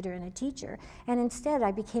cheerleader and a teacher. And instead,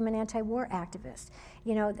 I became an anti-war activist.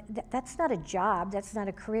 You know, that's not a job, that's not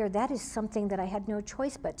a career, that is something that I had no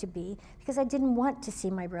choice but to be, because I didn't want to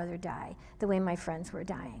see my brother die the way my friends were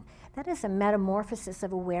dying. That is a metamorphosis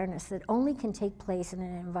of awareness that only can take place in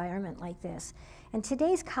an environment like this. And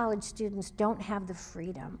today's college students don't have the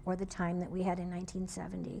freedom or the time that we had in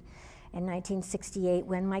 1970. In 1968,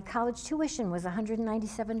 when my college tuition was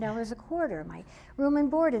 $197 a quarter. My room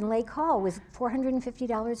and board in Lake Hall was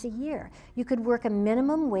 $450 a year. You could work a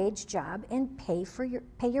minimum wage job and pay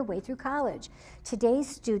your way through college. Today's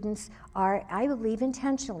students are, I believe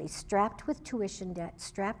intentionally, strapped with tuition debt,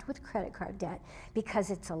 strapped with credit card debt, because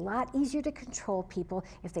it's a lot easier to control people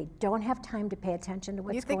if they don't have time to pay attention to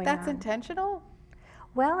what's going on. You think that's intentional?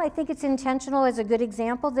 Well, I think it's intentional as a good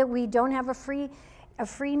example that we don't have a free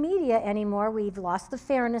media anymore. We've lost the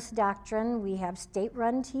fairness doctrine. We have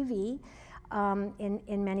state-run TV.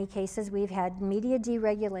 In many cases, we've had media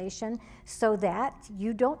deregulation so that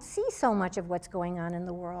you don't see so much of what's going on in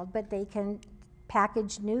the world, but they can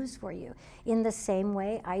package news for you. In the same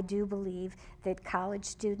way, I do believe that college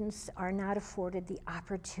students are not afforded the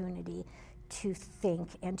opportunity to think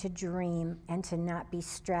and to dream and to not be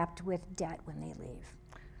strapped with debt when they leave.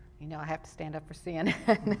 You know, I have to stand up for CNN.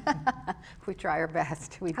 We try our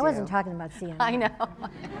best. I wasn't talking about CNN. I know.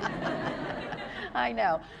 I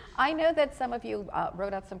know. I know that some of you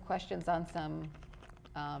wrote out some questions on some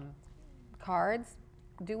cards.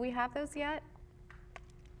 Do we have those yet?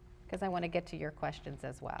 Because I want to get to your questions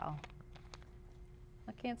as well.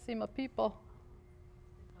 I can't see my people.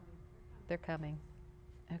 They're coming.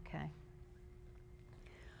 Okay.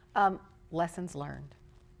 Lessons learned.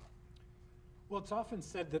 Well, it's often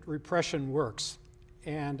said that repression works,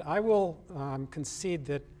 and I will concede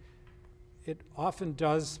that it often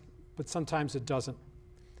does, but sometimes it doesn't.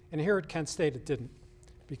 And here at Kent State, it didn't,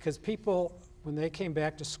 because people, when they came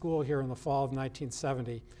back to school here in the fall of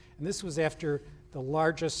 1970, and this was after the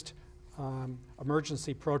largest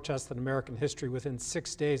emergency protest in American history within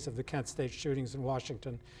 6 days of the Kent State shootings in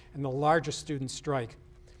Washington, and the largest student strike,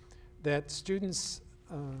 that students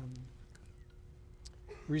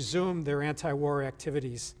resumed their anti-war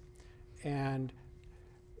activities, and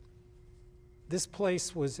this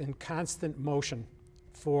place was in constant motion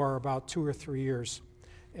for about 2 or 3 years.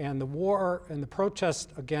 And the war and the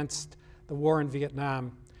protest against the war in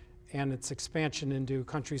Vietnam and its expansion into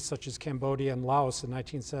countries such as Cambodia and Laos in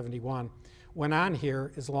 1971 went on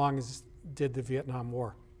here as long as did the Vietnam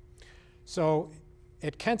War. So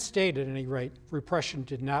at Kent State, at any rate, repression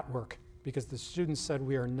did not work, because the students said,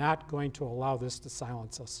 we are not going to allow this to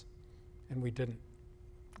silence us, and we didn't.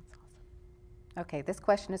 That's awesome. Okay, this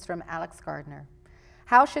question is from Alex Gardner.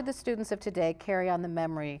 How should the students of today carry on the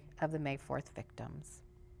memory of the May 4th victims?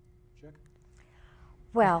 Chic?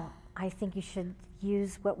 Well, I think you should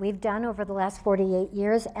use what we've done over the last 48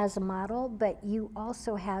 years as a model, but you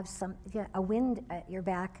also have a wind at your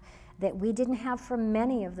back that we didn't have for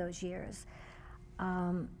many of those years.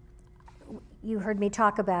 You heard me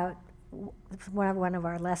talk about one of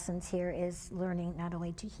our lessons here is learning not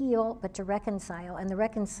only to heal, but to reconcile. And the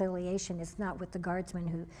reconciliation is not with the guardsmen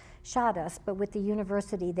who shot us, but with the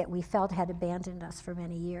university that we felt had abandoned us for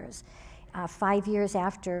many years. 5 years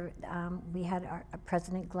after we had our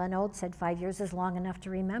President Glenn Old said 5 years is long enough to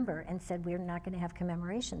remember, and said we're not going to have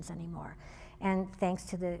commemorations anymore. And thanks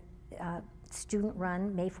to the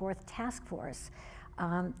student-run May 4th task force,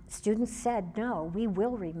 students said, no, we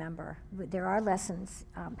will remember. There are lessons.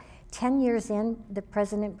 10 years in, the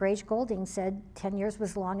President Brage Golding said 10 years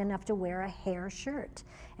was long enough to wear a hair shirt,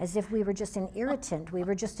 as if we were just an irritant, we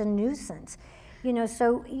were just a nuisance. You know,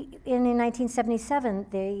 so in 1977,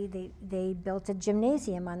 they built a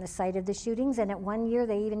gymnasium on the site of the shootings, and at 1 year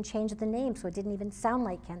they even changed the name, so it didn't even sound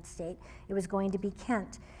like Kent State. It was going to be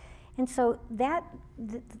Kent. And so that,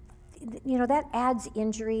 you know, that adds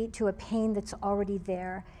injury to a pain that's already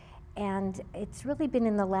there. And it's really been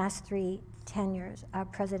in the last 3 tenures,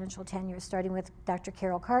 presidential tenures, starting with Dr.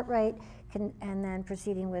 Carol Cartwright, and then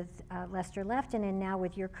proceeding with Lester Lefton, and now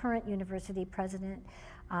with your current university president,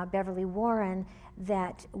 Beverly Warren,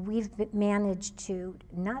 that we've managed to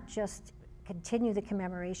not just continue the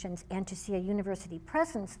commemorations and to see a university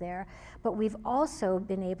presence there, but we've also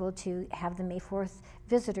been able to have the May 4th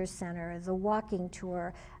Visitor Center, the walking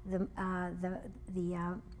tour, the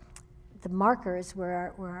markers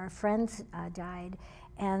where our friends died,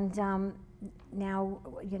 and now,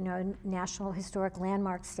 you know, National Historic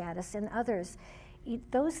Landmark status and others.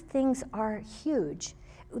 Those things are huge.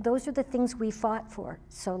 Those are the things we fought for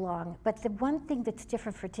so long. But the one thing that's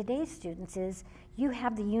different for today's students is you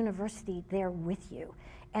have the university there with you,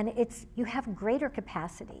 and you have greater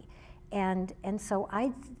capacity. And so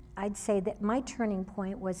I'd say that my turning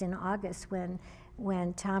point was in August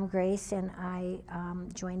when Tom Grace and I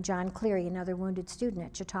joined John Cleary, another wounded student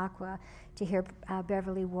at Chautauqua, to hear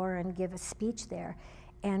Beverly Warren give a speech there.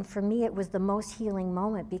 And for me, it was the most healing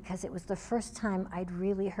moment, because it was the first time I'd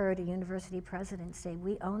really heard a university president say,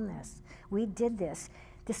 we own this, we did this.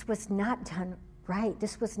 This was not done right,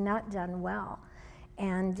 this was not done well.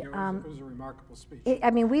 And it was a remarkable speech.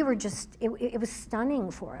 I mean, we were just, it was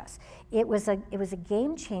stunning for us. It was a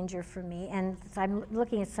game changer for me, and I'm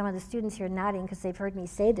looking at some of the students here nodding because they've heard me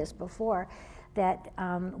say this before, that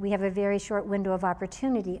we have a very short window of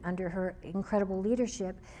opportunity under her incredible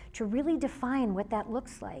leadership to really define what that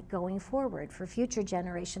looks like going forward for future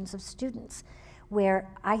generations of students, where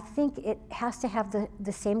I think it has to have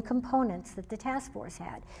the same components that the task force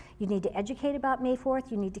had. You need to educate about May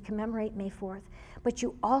 4th, you need to commemorate May 4th, but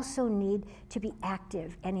you also need to be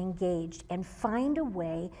active and engaged and find a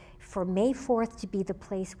way for May 4th to be the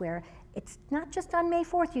place where it's not just on May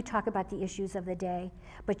 4th you talk about the issues of the day,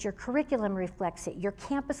 but your curriculum reflects it, your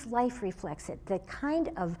campus life reflects it. The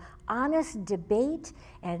kind of honest debate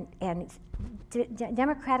and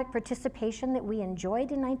democratic participation that we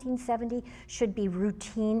enjoyed in 1970 should be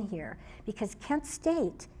routine here, because Kent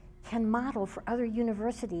State can model for other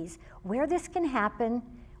universities where this can happen,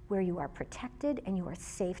 where you are protected and you are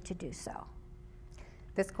safe to do so.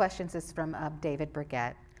 This question is from David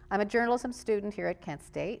Brigette. I'm a journalism student here at Kent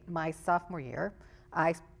State. My sophomore year,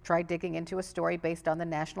 I tried digging into a story based on the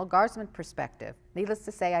National Guardsman perspective. Needless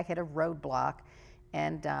to say, I hit a roadblock,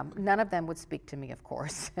 and none of them would speak to me, of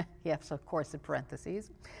course. Yes, of course, in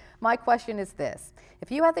parentheses. My question is this: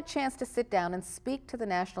 if you had the chance to sit down and speak to the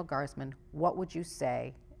National Guardsman, what would you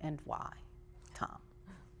say and why? Tom.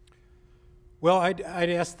 Well, I'd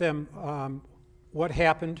ask them what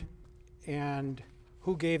happened and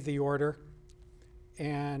who gave the order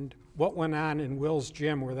and what went on in Will's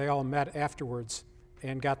gym where they all met afterwards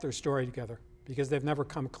and got their story together, because they've never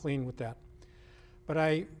come clean with that. But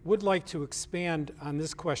I would like to expand on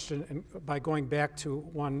this question by going back to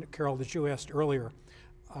one, Carol, that you asked earlier.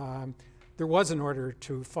 There was an order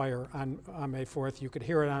to fire on May 4th. You could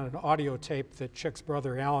hear it on an audio tape that Chick's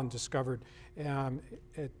brother Alan discovered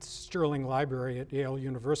at Sterling Library at Yale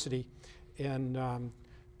University in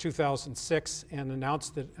 2006, and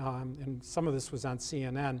announced that, and some of this was on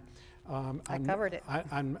CNN. I covered it.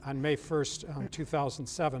 On May 1st,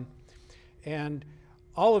 2007. And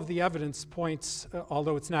all of the evidence points,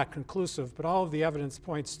 although it's not conclusive, but all of the evidence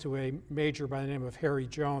points to a major by the name of Harry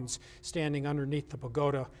Jones standing underneath the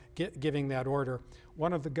pagoda giving that order.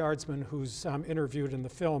 One of the guardsmen who's interviewed in the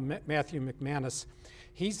film, Matthew McManus,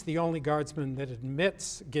 he's the only guardsman that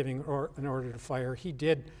admits giving an order to fire. He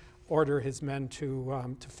did order his men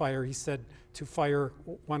to fire. He said to fire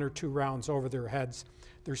 1 or 2 rounds over their heads.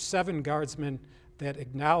 There's 7 guardsmen that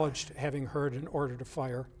acknowledged having heard an order to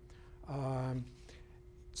fire.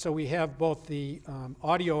 So we have both the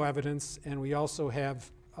audio evidence, and we also have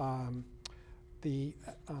the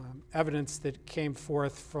evidence that came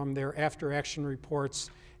forth from their after-action reports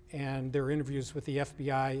and their interviews with the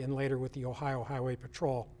FBI and later with the Ohio Highway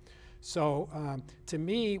Patrol. So to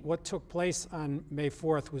me, what took place on May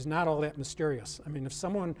 4th was not all that mysterious. I mean, if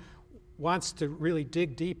someone wants to really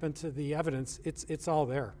dig deep into the evidence, it's all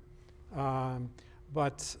there.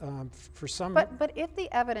 But for some... But if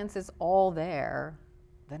the evidence is all there,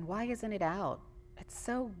 then why isn't it out? It's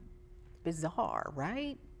so bizarre,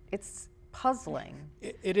 right? It's puzzling.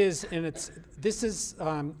 It is, and this is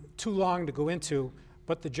too long to go into,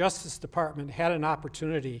 but the Justice Department had an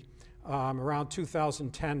opportunity around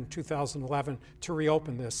 2010, 2011 to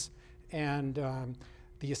reopen this. And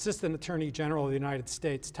the Assistant Attorney General of the United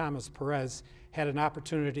States, Thomas Perez, had an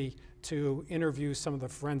opportunity to interview some of the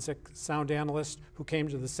forensic sound analysts who came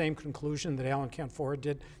to the same conclusion that Alan Canfora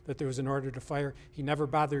did, that there was an order to fire. He never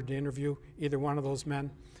bothered to interview either one of those men,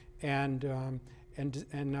 and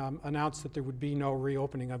announced that there would be no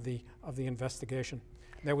reopening of the investigation.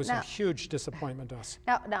 That was a huge disappointment to us.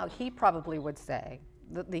 Now he probably would say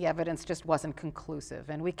that the evidence just wasn't conclusive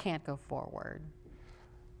and we can't go forward.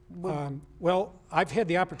 Well, I've had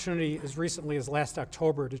the opportunity as recently as last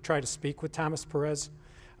October to try to speak with Thomas Perez,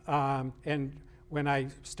 and when I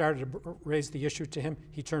started to raise the issue to him,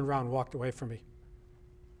 he turned around and walked away from me.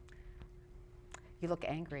 You look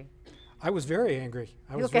angry. I was very angry.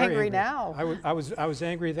 You look angry now. I was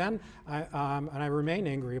angry then, and I remain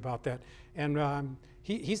angry about that. And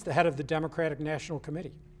he's the head of the Democratic National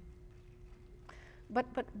Committee. But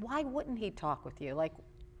why wouldn't he talk with you? Like,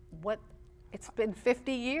 what? It's been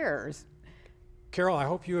 50 years. Carol, I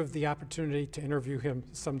hope you have the opportunity to interview him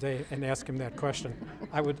someday and ask him that question.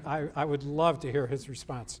 I would love to hear his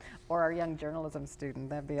response. Or our young journalism student,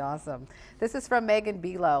 that'd be awesome. This is from Megan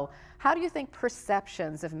Below. How do you think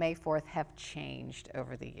perceptions of May 4th have changed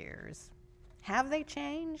over the years? Have they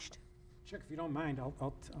changed? Chick, if you don't mind,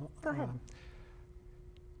 I'll go ahead.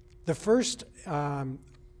 The first and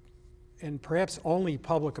perhaps only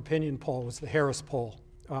public opinion poll was the Harris poll,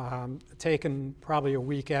 taken probably a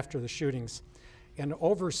week after the shootings. And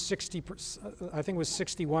over 60%, I think it was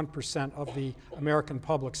 61% of the American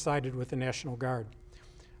public sided with the National Guard.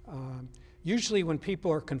 Usually when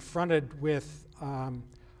people are confronted with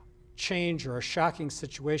change or a shocking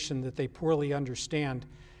situation that they poorly understand,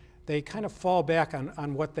 they kind of fall back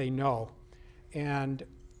on what they know. And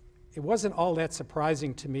it wasn't all that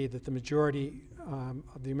surprising to me that the majority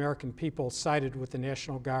of the American people sided with the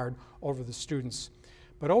National Guard over the students.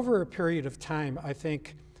 But over a period of time, I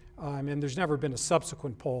think, and there's never been a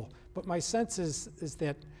subsequent poll, but my sense is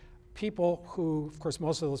that people who, of course,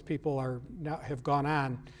 most of those people are now have gone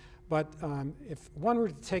on, but if one were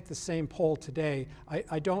to take the same poll today,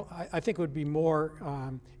 I think it would be more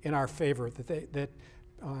in our favor, that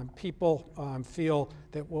people feel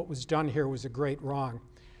that what was done here was a great wrong.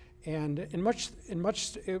 And in much,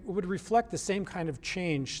 it would reflect the same kind of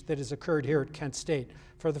change that has occurred here at Kent State.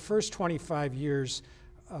 For the first 25 years,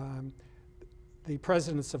 the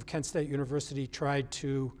presidents of Kent State University tried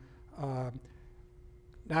to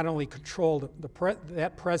not only control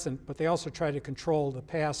that present, but they also tried to control the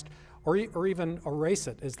past, or even erase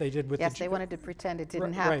it, as they did with they wanted to pretend it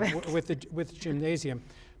didn't happen. Right, with the gymnasium.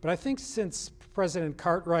 But I think since President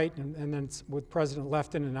Cartwright, and then with President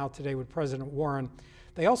Lefton, and now today with President Warren,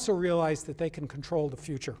 they also realized that they can control the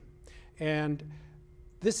future. And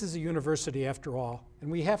this is a university after all,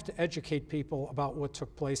 and we have to educate people about what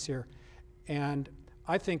took place here. And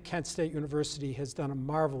I think Kent State University has done a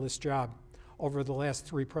marvelous job over the last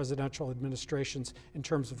 3 presidential administrations in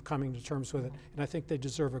terms of coming to terms with it, and I think they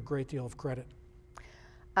deserve a great deal of credit.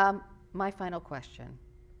 My final question.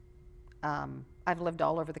 I've lived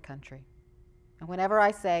all over the country, and whenever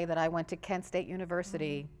I say that I went to Kent State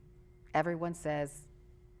University, everyone says,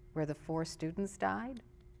 where the 4 students died?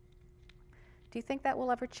 Do you think that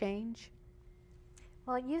will ever change?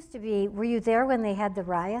 Well, it used to be, were you there when they had the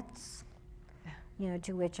riots? You know,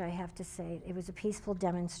 to which I have to say it was a peaceful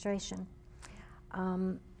demonstration.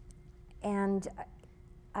 And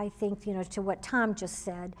I think, you know, to what Tom just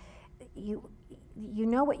said, you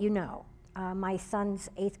know what you know. My son's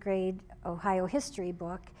 8th grade Ohio history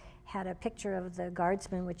book had a picture of the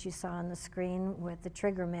guardsmen, which you saw on the screen, with the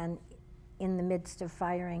trigger men in the midst of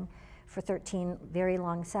firing for 13 very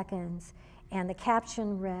long seconds. And the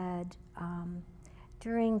caption read,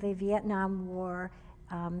 during the Vietnam War,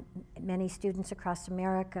 many students across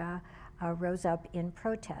America rose up in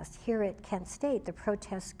protest. Here at Kent State, the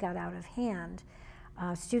protests got out of hand.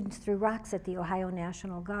 Students threw rocks at the Ohio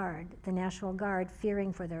National Guard. The National Guard,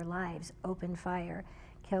 fearing for their lives, opened fire,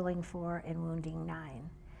 killing 4 and wounding 9.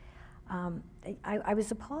 I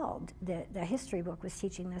was appalled that the history book was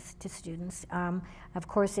teaching this to students. Of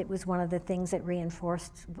course, it was one of the things that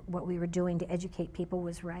reinforced what we were doing to educate people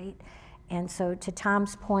was right. And so to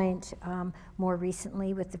Tom's point, more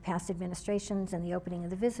recently with the past administrations and the opening of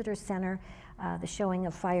the Visitor Center, the showing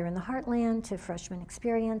of Fire in the Heartland to freshman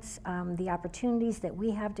experience, the opportunities that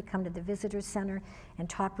we have to come to the Visitor Center and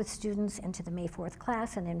talk with students and to the May 4th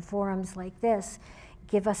class and in forums like this,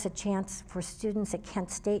 give us a chance for students at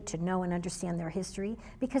Kent State to know and understand their history,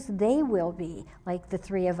 because they will be, like the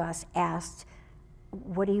three of us, asked,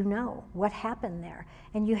 what do you know? What happened there?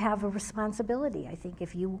 And you have a responsibility, I think,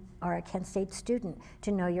 if you are a Kent State student,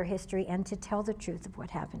 to know your history and to tell the truth of what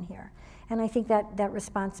happened here. And I think that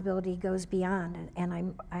responsibility goes beyond,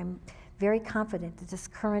 and I'm very confident that this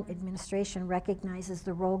current administration recognizes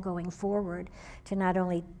the role going forward to not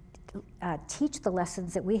only teach the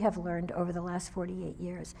lessons that we have learned over the last 48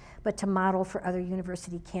 years, but to model for other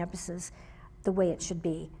university campuses the way it should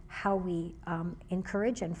be, how we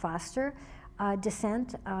encourage and foster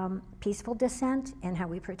dissent, peaceful dissent, and how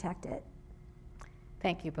we protect it.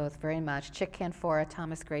 Thank you both very much. Chic Canfora,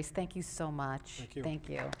 Thomas Grace, thank you so much. Thank you. Thank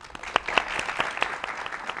you.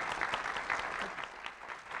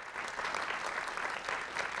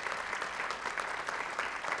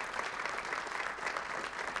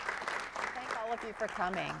 Thank all of you for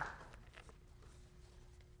coming. And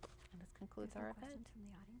this concludes our event. From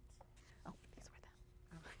the audience? Oh, these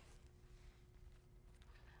were them.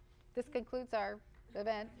 This concludes our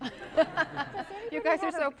event. You guys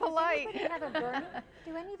are so polite.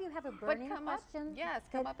 Do any of you have a burning question? Yes,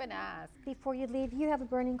 come up and ask. Before you leave, you have a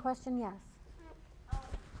burning question? Yes. Hi,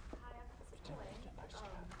 I'm Tessa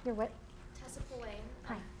Pulane. You're what? Tessa Pulane.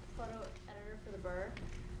 Hi. Photo editor for The Burr.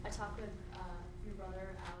 I talked with your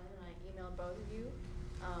brother, Alan, and I emailed both of you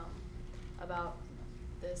about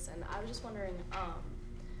this, and I was just wondering,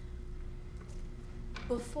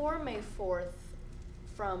 before May 4th,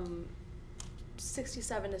 from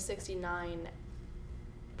 67 to 69,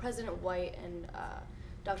 President White and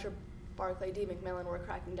Dr. Barclay D. McMillan were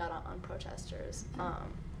cracking down on protesters.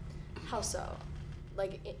 How so?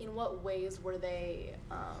 Like, in what ways were they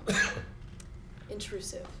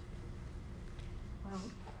intrusive? Well,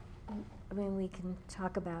 I mean, we can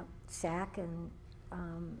talk about SAC, and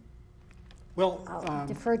I'll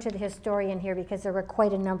defer to the historian here, because there were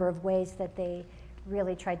quite a number of ways that they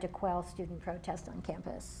really tried to quell student protest on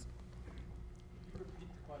campus.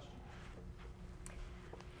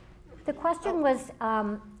 The question was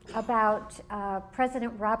about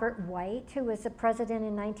President Robert White, who was the president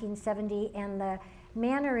in 1970, and the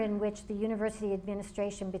manner in which the university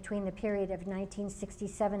administration between the period of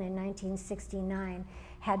 1967 and 1969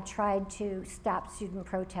 had tried to stop student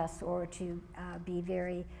protests or to be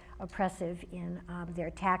very oppressive in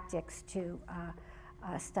their tactics to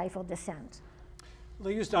stifle dissent.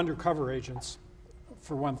 They used undercover agents,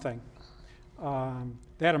 for one thing.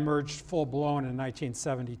 That emerged full-blown in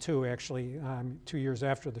 1972, actually, 2 years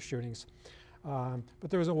after the shootings. But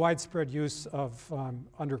there was a widespread use of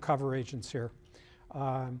undercover agents here.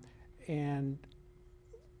 And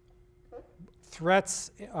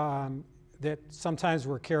threats that sometimes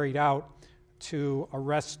were carried out to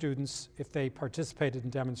arrest students if they participated in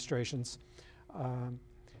demonstrations.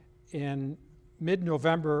 In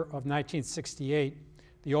mid-November of 1968,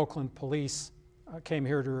 the Oakland police came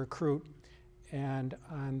here to recruit, and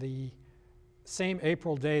on the same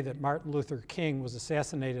April day that Martin Luther King was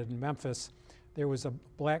assassinated in Memphis, there was a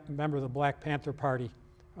black member of the Black Panther Party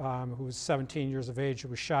who was 17 years of age who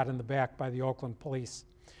was shot in the back by the Oakland police.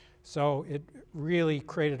 So it really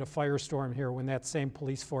created a firestorm here when that same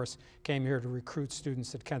police force came here to recruit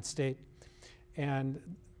students at Kent State. And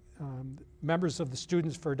members of the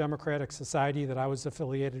Students for a Democratic Society that I was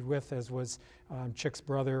affiliated with, as was Chic's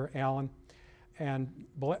brother, Alan, and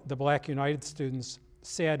the Black United students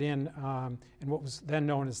sat in what was then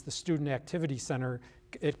known as the Student Activity Center.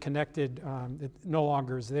 It connected, it no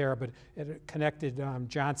longer is there, but it connected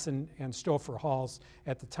Johnson and Stouffer Halls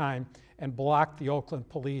at the time and blocked the Oakland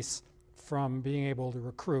police from being able to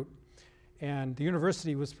recruit. And the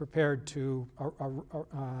university was prepared to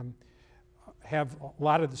have a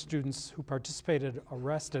lot of the students who participated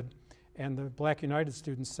arrested, and the Black United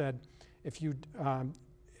students said, if you,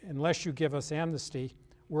 unless you give us amnesty,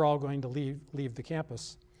 we're all going to leave the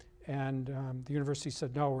campus. And the university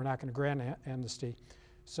said, no, we're not going to grant amnesty.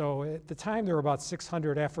 So at the time, there were about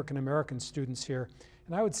 600 African-American students here.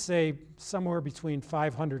 And I would say somewhere between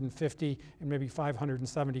 550 and maybe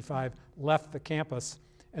 575 left the campus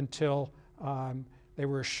until they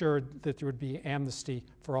were assured that there would be amnesty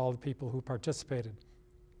for all the people who participated.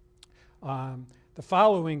 The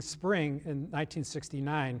following spring, in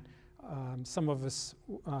 1969, some of us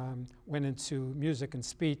went into music and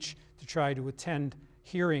speech to try to attend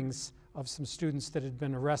hearings of some students that had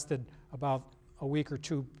been arrested about a week or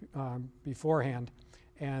two beforehand.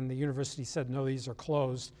 And the university said, no, these are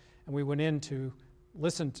closed. And we went in to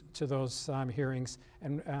listen to those hearings,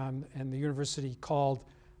 and the university called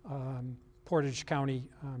Portage County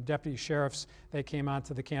deputy sheriffs. They came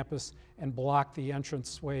onto the campus and blocked the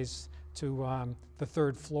entranceways to the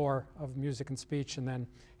third floor of music and speech, and then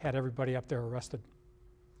had everybody up there arrested.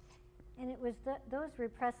 And it was those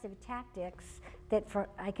repressive tactics that,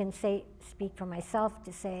 I can speak for myself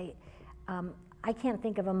to say, I can't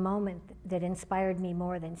think of a moment that inspired me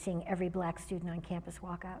more than seeing every black student on campus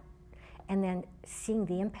walk out, and then seeing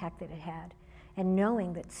the impact that it had, and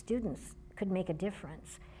knowing that students could make a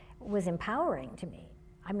difference was empowering to me.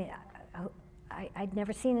 I mean, I'd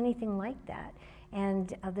never seen anything like that.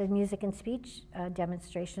 And the music and speech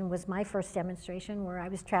demonstration was my first demonstration where I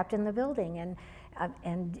was trapped in the building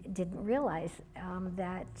and didn't realize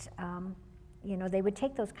that you know, they would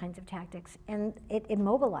take those kinds of tactics, and it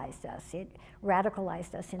immobilized us, it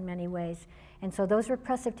radicalized us in many ways. And so those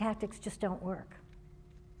repressive tactics just don't work.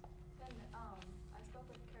 And I spoke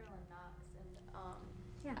with Carolyn Knox,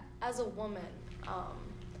 and as a woman,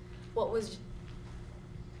 what was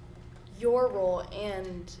your role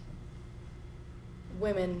and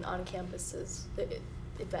women on campuses,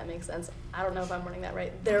 if that makes sense? I don't know if I'm wording that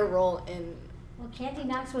right. Their role in... Well, Candy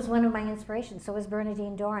Knox was one of my inspirations. So was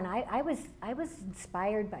Bernadine Doran. I was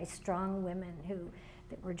inspired by strong women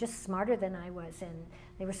that were just smarter than I was, and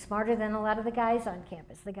they were smarter than a lot of the guys on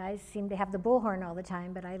campus. The guys seemed to have the bullhorn all the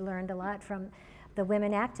time, but I learned a lot from the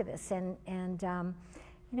women activists. And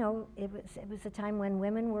you know, it was a time when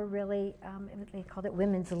women were really, they called it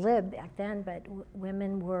women's lib back then, but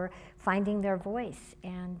women were finding their voice,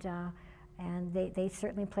 and they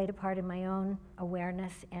certainly played a part in my own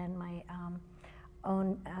awareness and my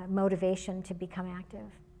own motivation to become active.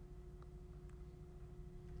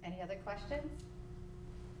 Any other questions?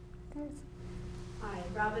 Hi,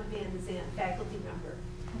 Robin Van Zandt, faculty member.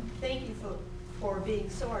 Thank you for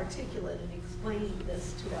being so articulate and explaining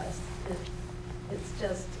this to us. It's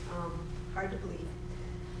just hard to believe.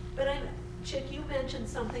 But Chick, you mentioned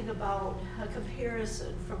something about a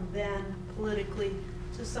comparison from then politically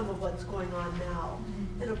to some of what's going on now.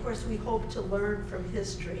 And of course, we hope to learn from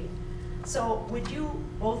history. So would you,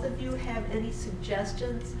 both of you, have any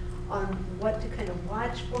suggestions on what to kind of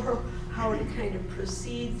watch for, how to kind of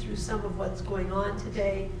proceed through some of what's going on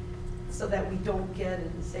today so that we don't get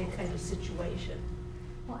in the same kind of situation?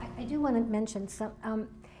 Well, I do want to mention some,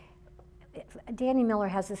 Danny Miller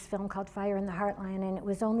has this film called Fire in the Heartland, and it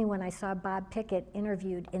was only when I saw Bob Pickett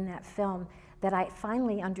interviewed in that film that I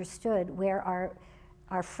finally understood where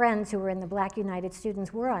our friends who were in the Black United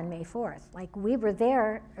Students were on May 4th. Like, we were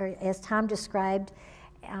there, or as Tom described,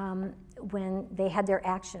 when they had their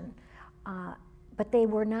action. But they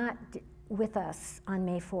were not with us on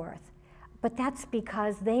May 4th. But that's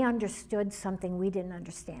because they understood something we didn't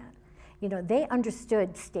understand. You know, they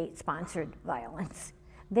understood state-sponsored violence.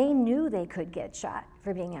 They knew they could get shot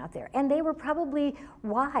for being out there. And they were probably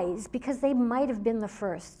wise because they might have been the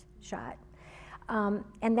first shot.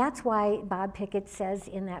 And that's why Bob Pickett says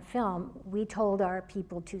in that film, we told our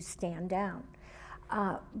people to stand down.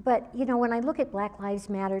 But you know, when I look at Black Lives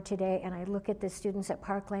Matter today, and I look at the students at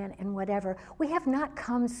Parkland and whatever, we have not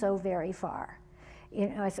come so very far. You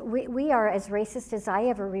know, we are as racist as I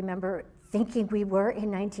ever remember thinking we were in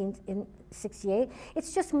 1968.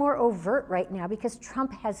 It's just more overt right now because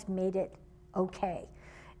Trump has made it okay.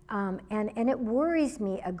 And it worries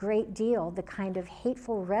me a great deal, the kind of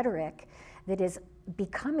hateful rhetoric that is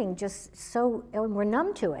becoming just so, and we're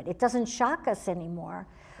numb to it. It doesn't shock us anymore.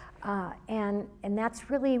 And that's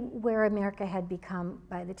really where America had become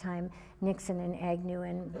by the time Nixon and Agnew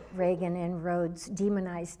and Reagan and Rhodes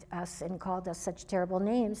demonized us and called us such terrible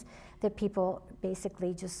names that people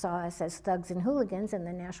basically just saw us as thugs and hooligans, and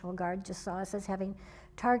the National Guard just saw us as having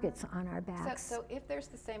targets on our backs. So if there's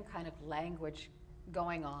the same kind of language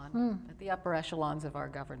going on at the upper echelons of our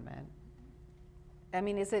government, I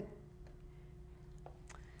mean, is it,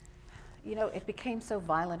 you know, it became so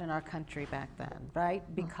violent in our country back then, right?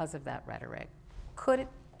 Because of that rhetoric. Could it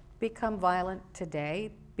become violent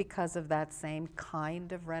today because of that same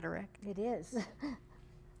kind of rhetoric? It is.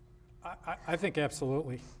 I think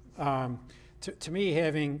absolutely. To me,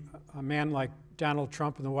 having a man like Donald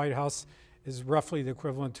Trump in the White House is roughly the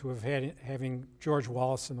equivalent to having George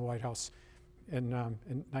Wallace in the White House in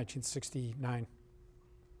 1969.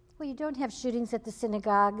 Well, you don't have shootings at the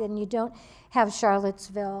synagogue, and you don't have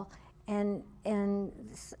Charlottesville, and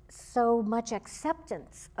so much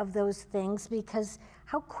acceptance of those things, because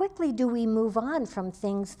How quickly do we move on from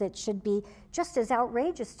things that should be just as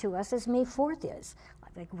outrageous to us as May 4th is?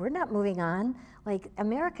 Like, we're not moving on. Like,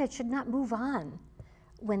 America should not move on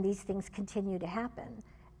when these things continue to happen.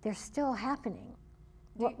 They're still happening.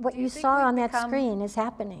 What you saw on that screen is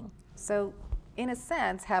happening. So, in a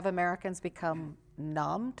sense, have Americans become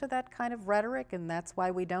numb to that kind of rhetoric, and that's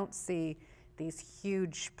why we don't see these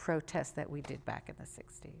huge protests that we did back in the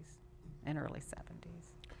 60s and early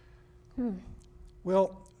 70s?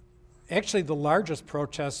 Well, actually the largest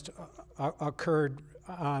protest occurred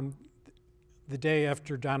on the day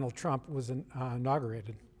after Donald Trump was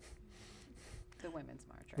inaugurated. The Women's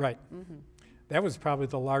March, right? Right. Mm-hmm. That was probably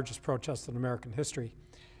the largest protest in American history.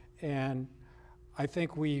 And I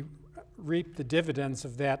think we reaped the dividends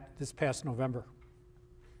of that this past November.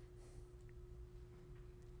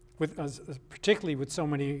 Particularly with so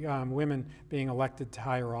many women being elected to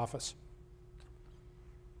higher office.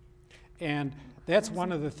 And that's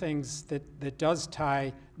one of the things that does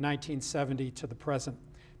tie 1970 to the present,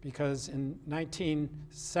 because in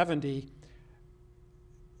 1970,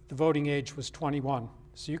 the voting age was 21.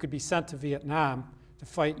 So you could be sent to Vietnam to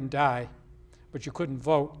fight and die, but you couldn't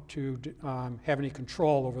vote to have any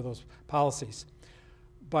control over those policies.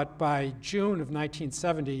 But by June of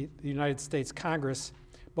 1970, the United States Congress,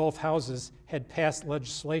 both houses, had passed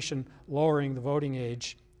legislation lowering the voting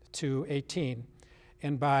age to 18.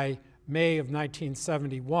 And by May of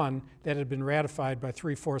 1971, that had been ratified by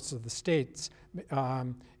 3/4 of the states,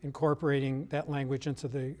 incorporating that language into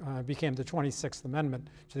became the 26th Amendment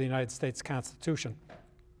to the United States Constitution.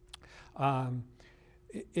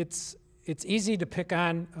 It's easy to pick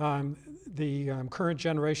on the current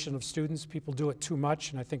generation of students. People do it too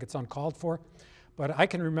much, and I think it's uncalled for. But I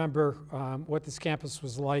can remember what this campus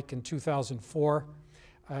was like in 2004,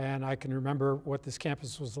 and I can remember what this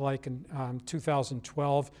campus was like in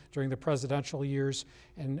 2012 during the presidential years,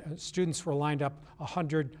 and students were lined up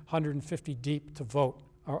 100, 150 deep to vote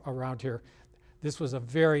around here. This was a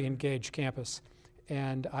very engaged campus,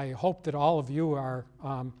 and I hope that all of you are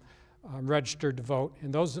registered to vote,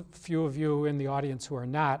 and those few of you in the audience who are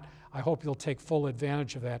not, I hope you'll take full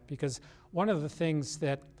advantage of that, because one of the things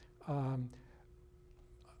that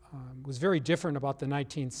was very different about the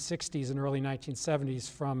 1960s and early 1970s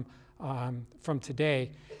from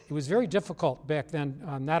today. It was very difficult back then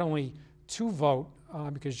not only to vote,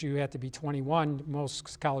 because you had to be 21,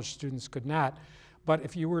 most college students could not, but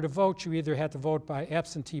if you were to vote, you either had to vote by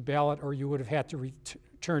absentee ballot or you would have had to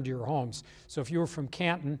return to your homes. So if you were from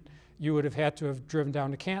Canton, you would have had to have driven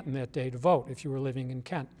down to Canton that day to vote if you were living in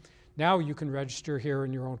Kent. Now you can register here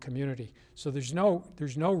in your own community. So there's no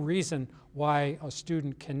reason why a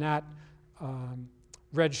student cannot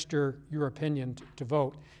register your opinion to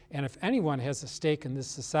vote. And if anyone has a stake in this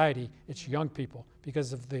society, it's young people,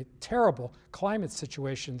 because of the terrible climate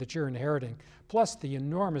situation that you're inheriting, plus the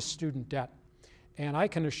enormous student debt. And I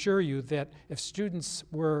can assure you that if students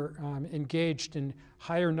were engaged in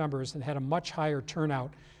higher numbers and had a much higher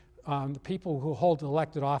turnout, the people who hold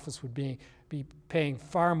elected office would be paying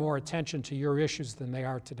far more attention to your issues than they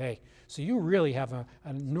are today. So you really have a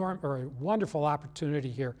wonderful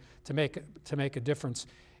opportunity here to make a difference.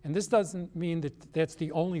 And this doesn't mean that that's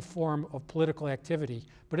the only form of political activity,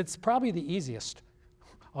 but it's probably the easiest.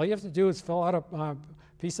 All you have to do is fill out a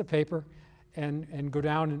piece of paper and go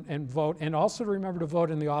down and vote, and also remember to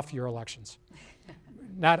vote in the off-year elections.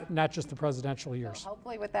 Not just the presidential years. So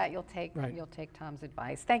hopefully with that you'll take Tom's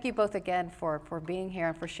advice. Thank you both again for being here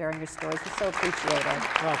and for sharing your stories. We so appreciate it.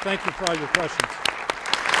 Well, thank you for all your questions.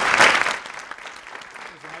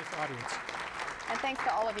 It was a nice audience. And thanks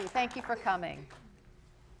to all of you. Thank you for coming.